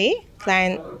Miss Sheree,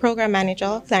 Client Program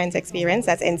Manager, Client Experience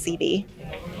at NCB.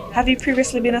 Have you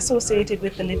previously been associated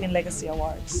with the Living Legacy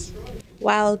Awards?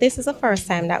 While this is the first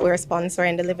time that we're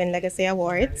sponsoring the Living Legacy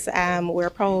Awards, we're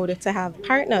proud to have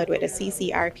partnered with the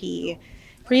CCRP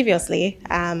previously.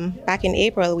 Back in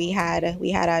April, we had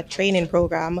a training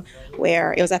program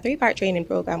where it was a 3-part training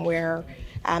program where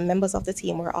members of the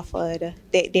team were offered,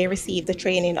 they received the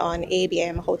training on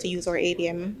ABM, how to use our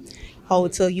ABM, how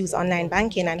to use online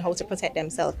banking, and how to protect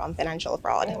themselves from financial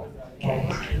fraud.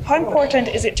 How important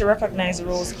is it to recognize the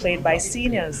roles played by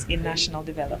seniors in national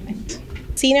development?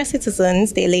 Senior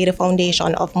citizens, they lay the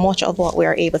foundation of much of what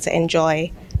we're able to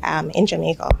enjoy in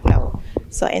Jamaica now.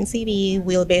 So NCB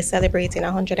will be celebrating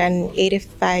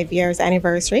 185 years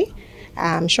anniversary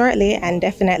shortly, and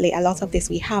definitely a lot of this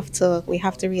we have to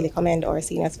really commend our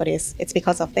seniors for this. It's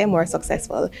because of them we're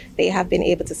successful. They have been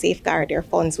able to safeguard their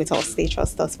funds with us. They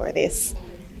trust us for this.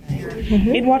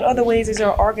 Mm-hmm. In what other ways is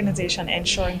your organization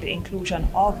ensuring the inclusion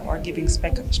of or giving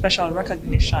special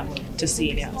recognition to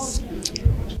seniors?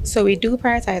 So we do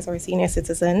prioritize our senior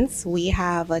citizens. We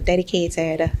have a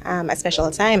dedicated a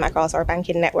special time across our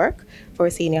banking network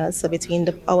for seniors. So between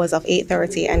the hours of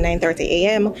 8:30 and 9:30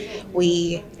 a.m.,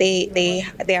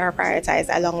 they are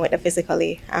prioritized along with the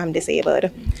physically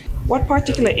disabled. What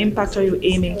particular impact are you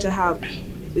aiming to have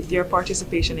with your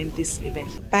participation in this event?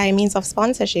 By means of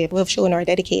sponsorship, we've shown our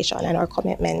dedication and our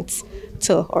commitment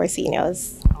to our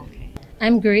seniors. Okay.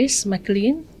 I'm Grace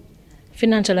McLean,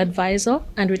 Financial Advisor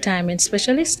and Retirement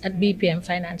Specialist at BPM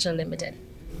Financial Limited.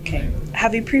 Okay.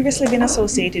 Have you previously been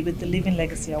associated with the Living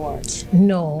Legacy Awards?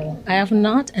 No, I have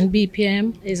not, and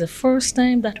BPM is the first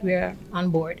time that we're on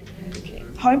board. Okay.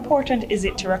 How important is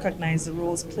it to recognize the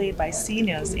roles played by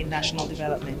seniors in national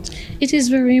development? It is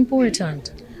very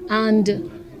important,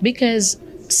 and because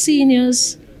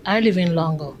seniors are living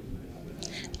longer.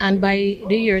 And by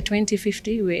the year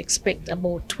 2050, we expect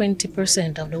about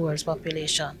 20% of the world's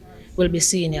population will be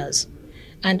seniors.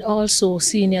 And also,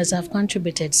 seniors have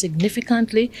contributed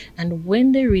significantly, and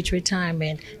when they reach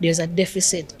retirement, there's a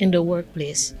deficit in the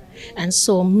workplace. And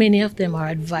so many of them are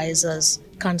advisors,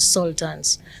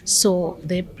 consultants, so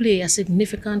they play a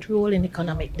significant role in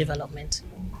economic development.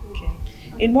 Okay.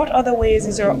 In what other ways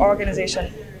is your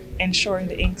organization ensuring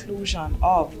the inclusion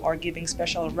of or giving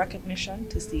special recognition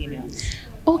to seniors?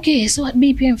 Okay, so at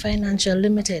BPM Financial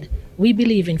Limited, we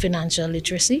believe in financial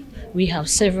literacy. We have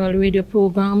several radio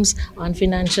programs on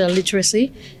financial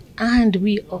literacy, and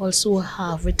we also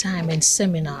have retirement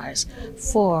seminars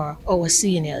for our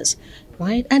seniors,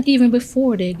 right? And even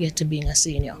before they get to being a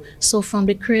senior. So from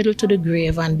the cradle to the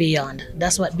grave and beyond,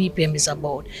 that's what BPM is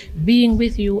about. Being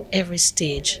with you every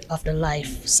stage of the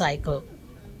life cycle,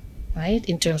 right?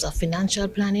 In terms of financial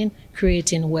planning,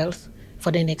 creating wealth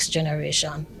for the next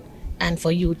generation, and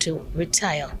for you to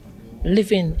retire,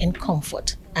 living in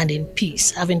comfort and in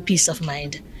peace, having peace of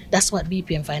mind. That's what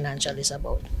BPM Financial is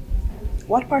about.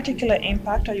 What particular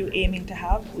impact are you aiming to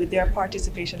have with their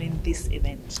participation in this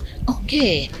event?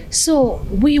 Okay, so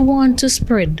we want to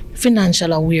spread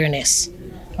financial awareness,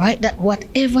 right? That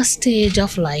whatever stage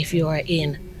of life you are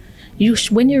in,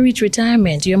 when you reach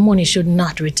retirement, your money should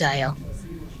not retire.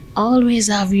 Always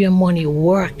have your money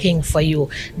working for you.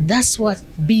 That's what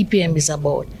BPM is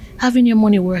about. Having your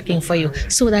money working for you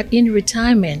so that in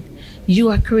retirement,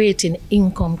 you are creating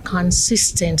income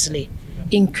consistently,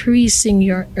 increasing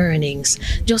your earnings.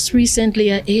 Just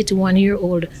recently, an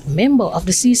 81-year-old member of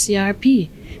the CCRP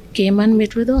came and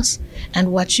met with us.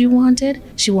 And what she wanted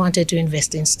to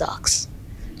invest in stocks.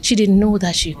 She didn't know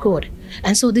that she could.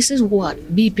 And so this is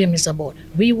what BPM is about.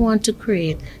 We want to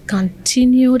create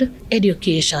continued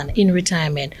education in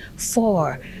retirement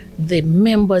for the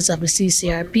members of the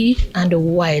CCRP and the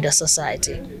wider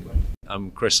society. I'm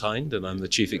Chris Hind, and I'm the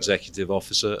Chief Executive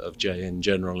Officer of JN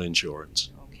General Insurance.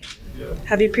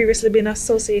 Have you previously been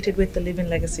associated with the Living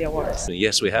Legacy Awards?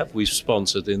 Yes, we have. We've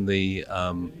sponsored in the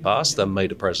past and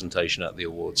made a presentation at the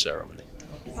award ceremony.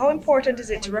 How important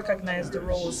is it to recognize the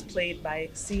roles played by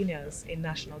seniors in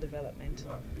national development?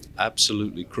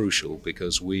 Absolutely crucial,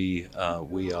 because we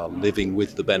are living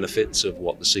with the benefits of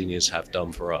what the seniors have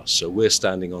done for us. So we're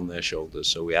standing on their shoulders,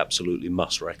 so we absolutely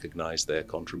must recognize their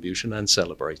contribution and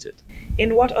celebrate it.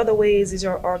 In what other ways is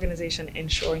your organization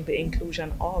ensuring the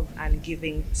inclusion of and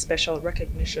giving special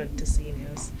recognition to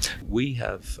seniors? We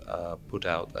have put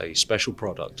out a special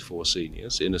product for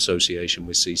seniors in association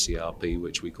with CCRP,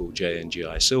 which we call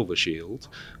JNGI Silver Shield,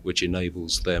 which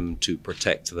enables them to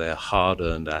protect their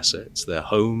hard-earned assets, their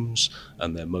homes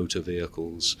and their motor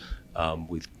vehicles,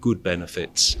 with good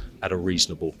benefits at a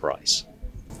reasonable price.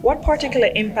 What particular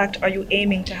impact are you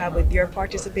aiming to have with your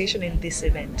participation in this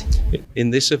event?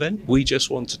 In this event, we just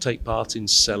want to take part in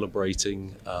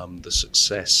celebrating the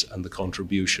success and the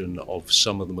contribution of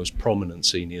some of the most prominent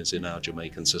seniors in our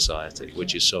Jamaican society,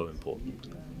 which is so important.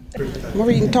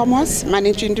 Maureen Thomas,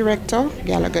 Managing Director,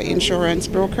 Gallagher Insurance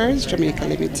Brokers, Jamaica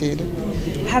Limited.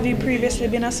 Have you previously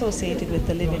been associated with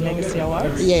the Living Legacy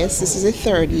Awards? Yes, this is the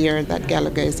third year that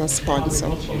Gallagher is a sponsor.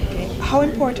 Okay. How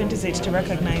important is it to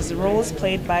recognize the roles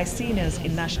played by seniors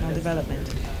in national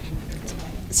development?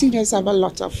 Seniors have a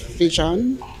lot of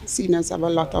vision, seniors have a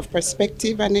lot of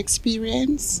perspective and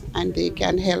experience, and they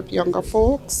can help younger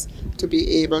folks to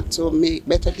be able to make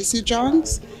better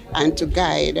decisions and to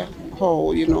guide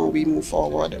how we move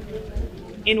forward.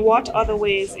 In what other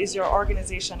ways is your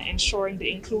organization ensuring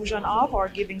the inclusion of or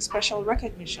giving special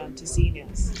recognition to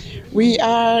seniors? We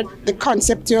are the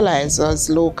conceptualizers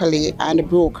locally and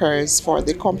brokers for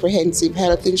the comprehensive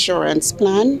health insurance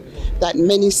plan that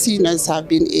many seniors have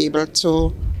been able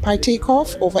to partake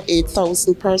of. Over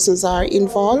 8,000 persons are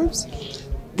involved.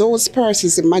 Those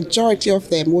persons, the majority of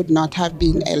them would not have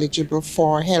been eligible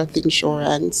for health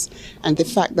insurance. And the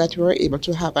fact that we were able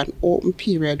to have an open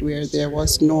period where there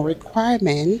was no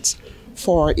requirement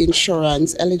for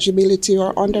insurance eligibility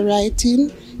or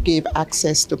underwriting gave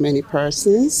access to many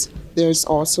persons. There's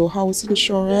also house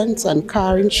insurance and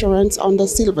car insurance under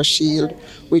Silver Shield,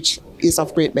 which is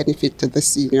of great benefit to the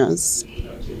seniors.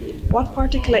 What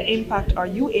particular impact are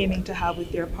you aiming to have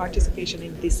with your participation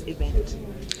in this event?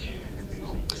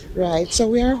 Right, so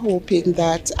we are hoping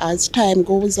that as time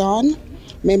goes on,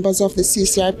 members of the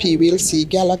CCRP will see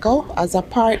Gallagher as a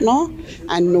partner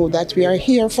and know that we are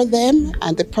here for them,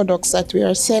 and the products that we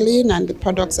are selling and the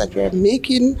products that we are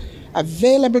making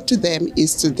available to them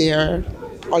is to their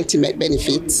ultimate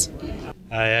benefits.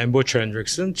 I am Butch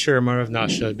Hendrickson, Chairman of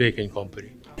National Baking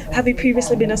Company. Have you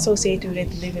previously been associated with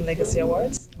the Living Legacy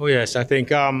Awards? Oh yes, I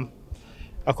think a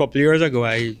couple of years ago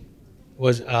I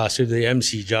was asked to the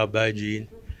MC job by Jean,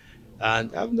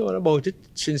 and I've known about it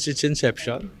since its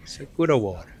inception. It's a good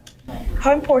award.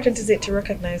 How important is it to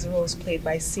recognize the roles played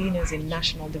by seniors in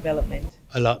national development?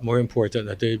 A lot more important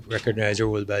that they recognize the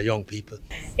role by young people.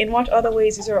 In what other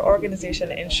ways is your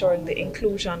organization ensuring the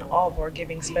inclusion of or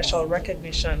giving special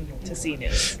recognition to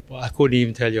seniors? Well, I couldn't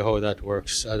even tell you how that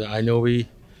works. I know we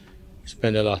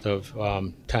spend a lot of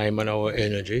time and our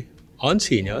energy on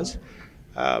seniors,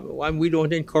 and we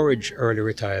don't encourage early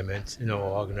retirement in our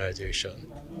organization.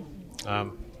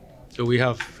 So we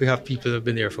have people who have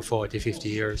been there for 40, 50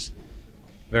 years.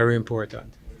 Very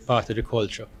important, part of the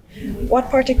culture. What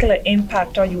particular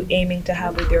impact are you aiming to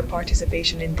have with your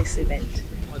participation in this event?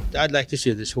 I'd like to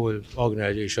see this whole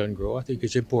organization grow. I think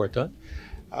it's important.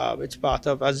 It's part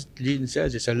of, as Jean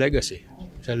says, it's a legacy.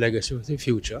 It's a legacy of the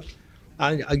future.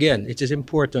 And again, it is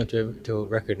important to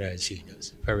recognize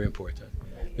seniors. Very important.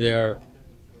 They are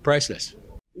priceless.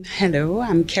 Hello,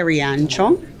 I'm Kerry Ann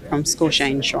Chung from Scotia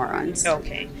Insurance.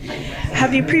 Okay.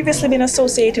 Have you previously been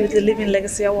associated with the Living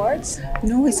Legacy Awards?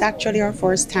 No, it's actually our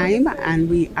first time, and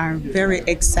we are very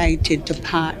excited to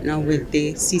partner with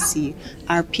the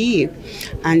CCRP.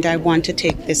 And I want to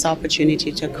take this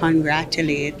opportunity to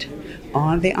congratulate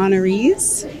all the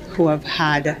honorees who have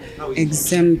had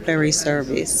exemplary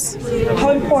service. How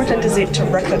important is it to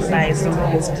recognize the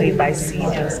roles played by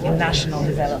seniors in national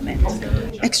development?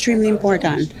 Extremely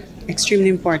important. Extremely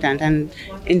important, and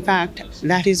in fact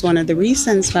that is one of the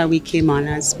reasons why we came on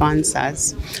as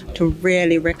sponsors, to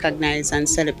really recognize and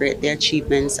celebrate the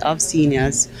achievements of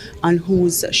seniors on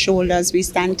whose shoulders we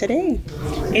stand today.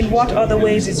 In what other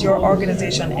ways is your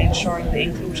organization ensuring the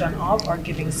inclusion of or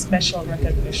giving special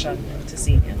recognition to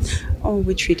seniors? Oh,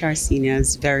 we treat our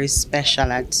seniors very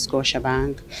special at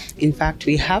Scotiabank. In fact,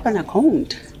 we have an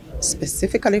account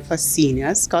specifically for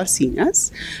seniors, called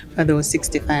Seniors, for those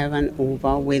 65 and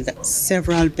over, with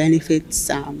several benefits,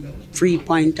 free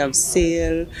point of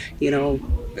sale,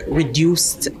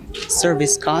 reduced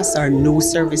service costs or no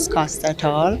service costs at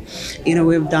all.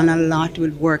 We've done a lot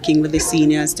with working with the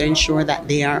seniors to ensure that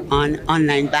they are on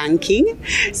online banking,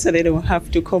 so they don't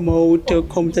have to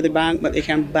come to the bank, but they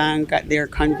can bank at their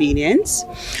convenience.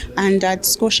 And at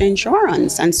Scotia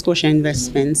Insurance and Scotia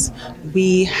Investments,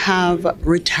 we have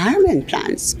retirement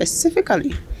plans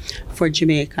specifically for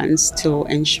Jamaicans to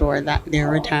ensure that their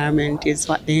retirement is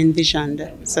what they envisioned,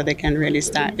 so they can really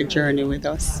start the journey with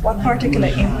us. What particular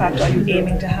impact are you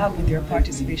aiming to have with your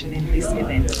participation in this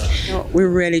event? We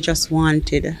really just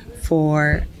wanted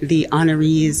for the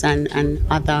honorees and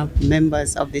other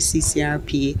members of the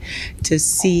CCRP to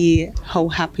see how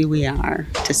happy we are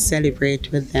to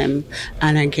celebrate with them.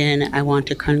 And again, I want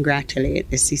to congratulate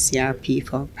the CCRP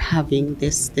for having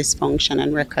this function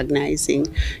and recognizing,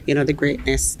 the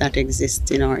greatness that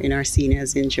exists in our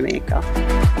seniors in Jamaica.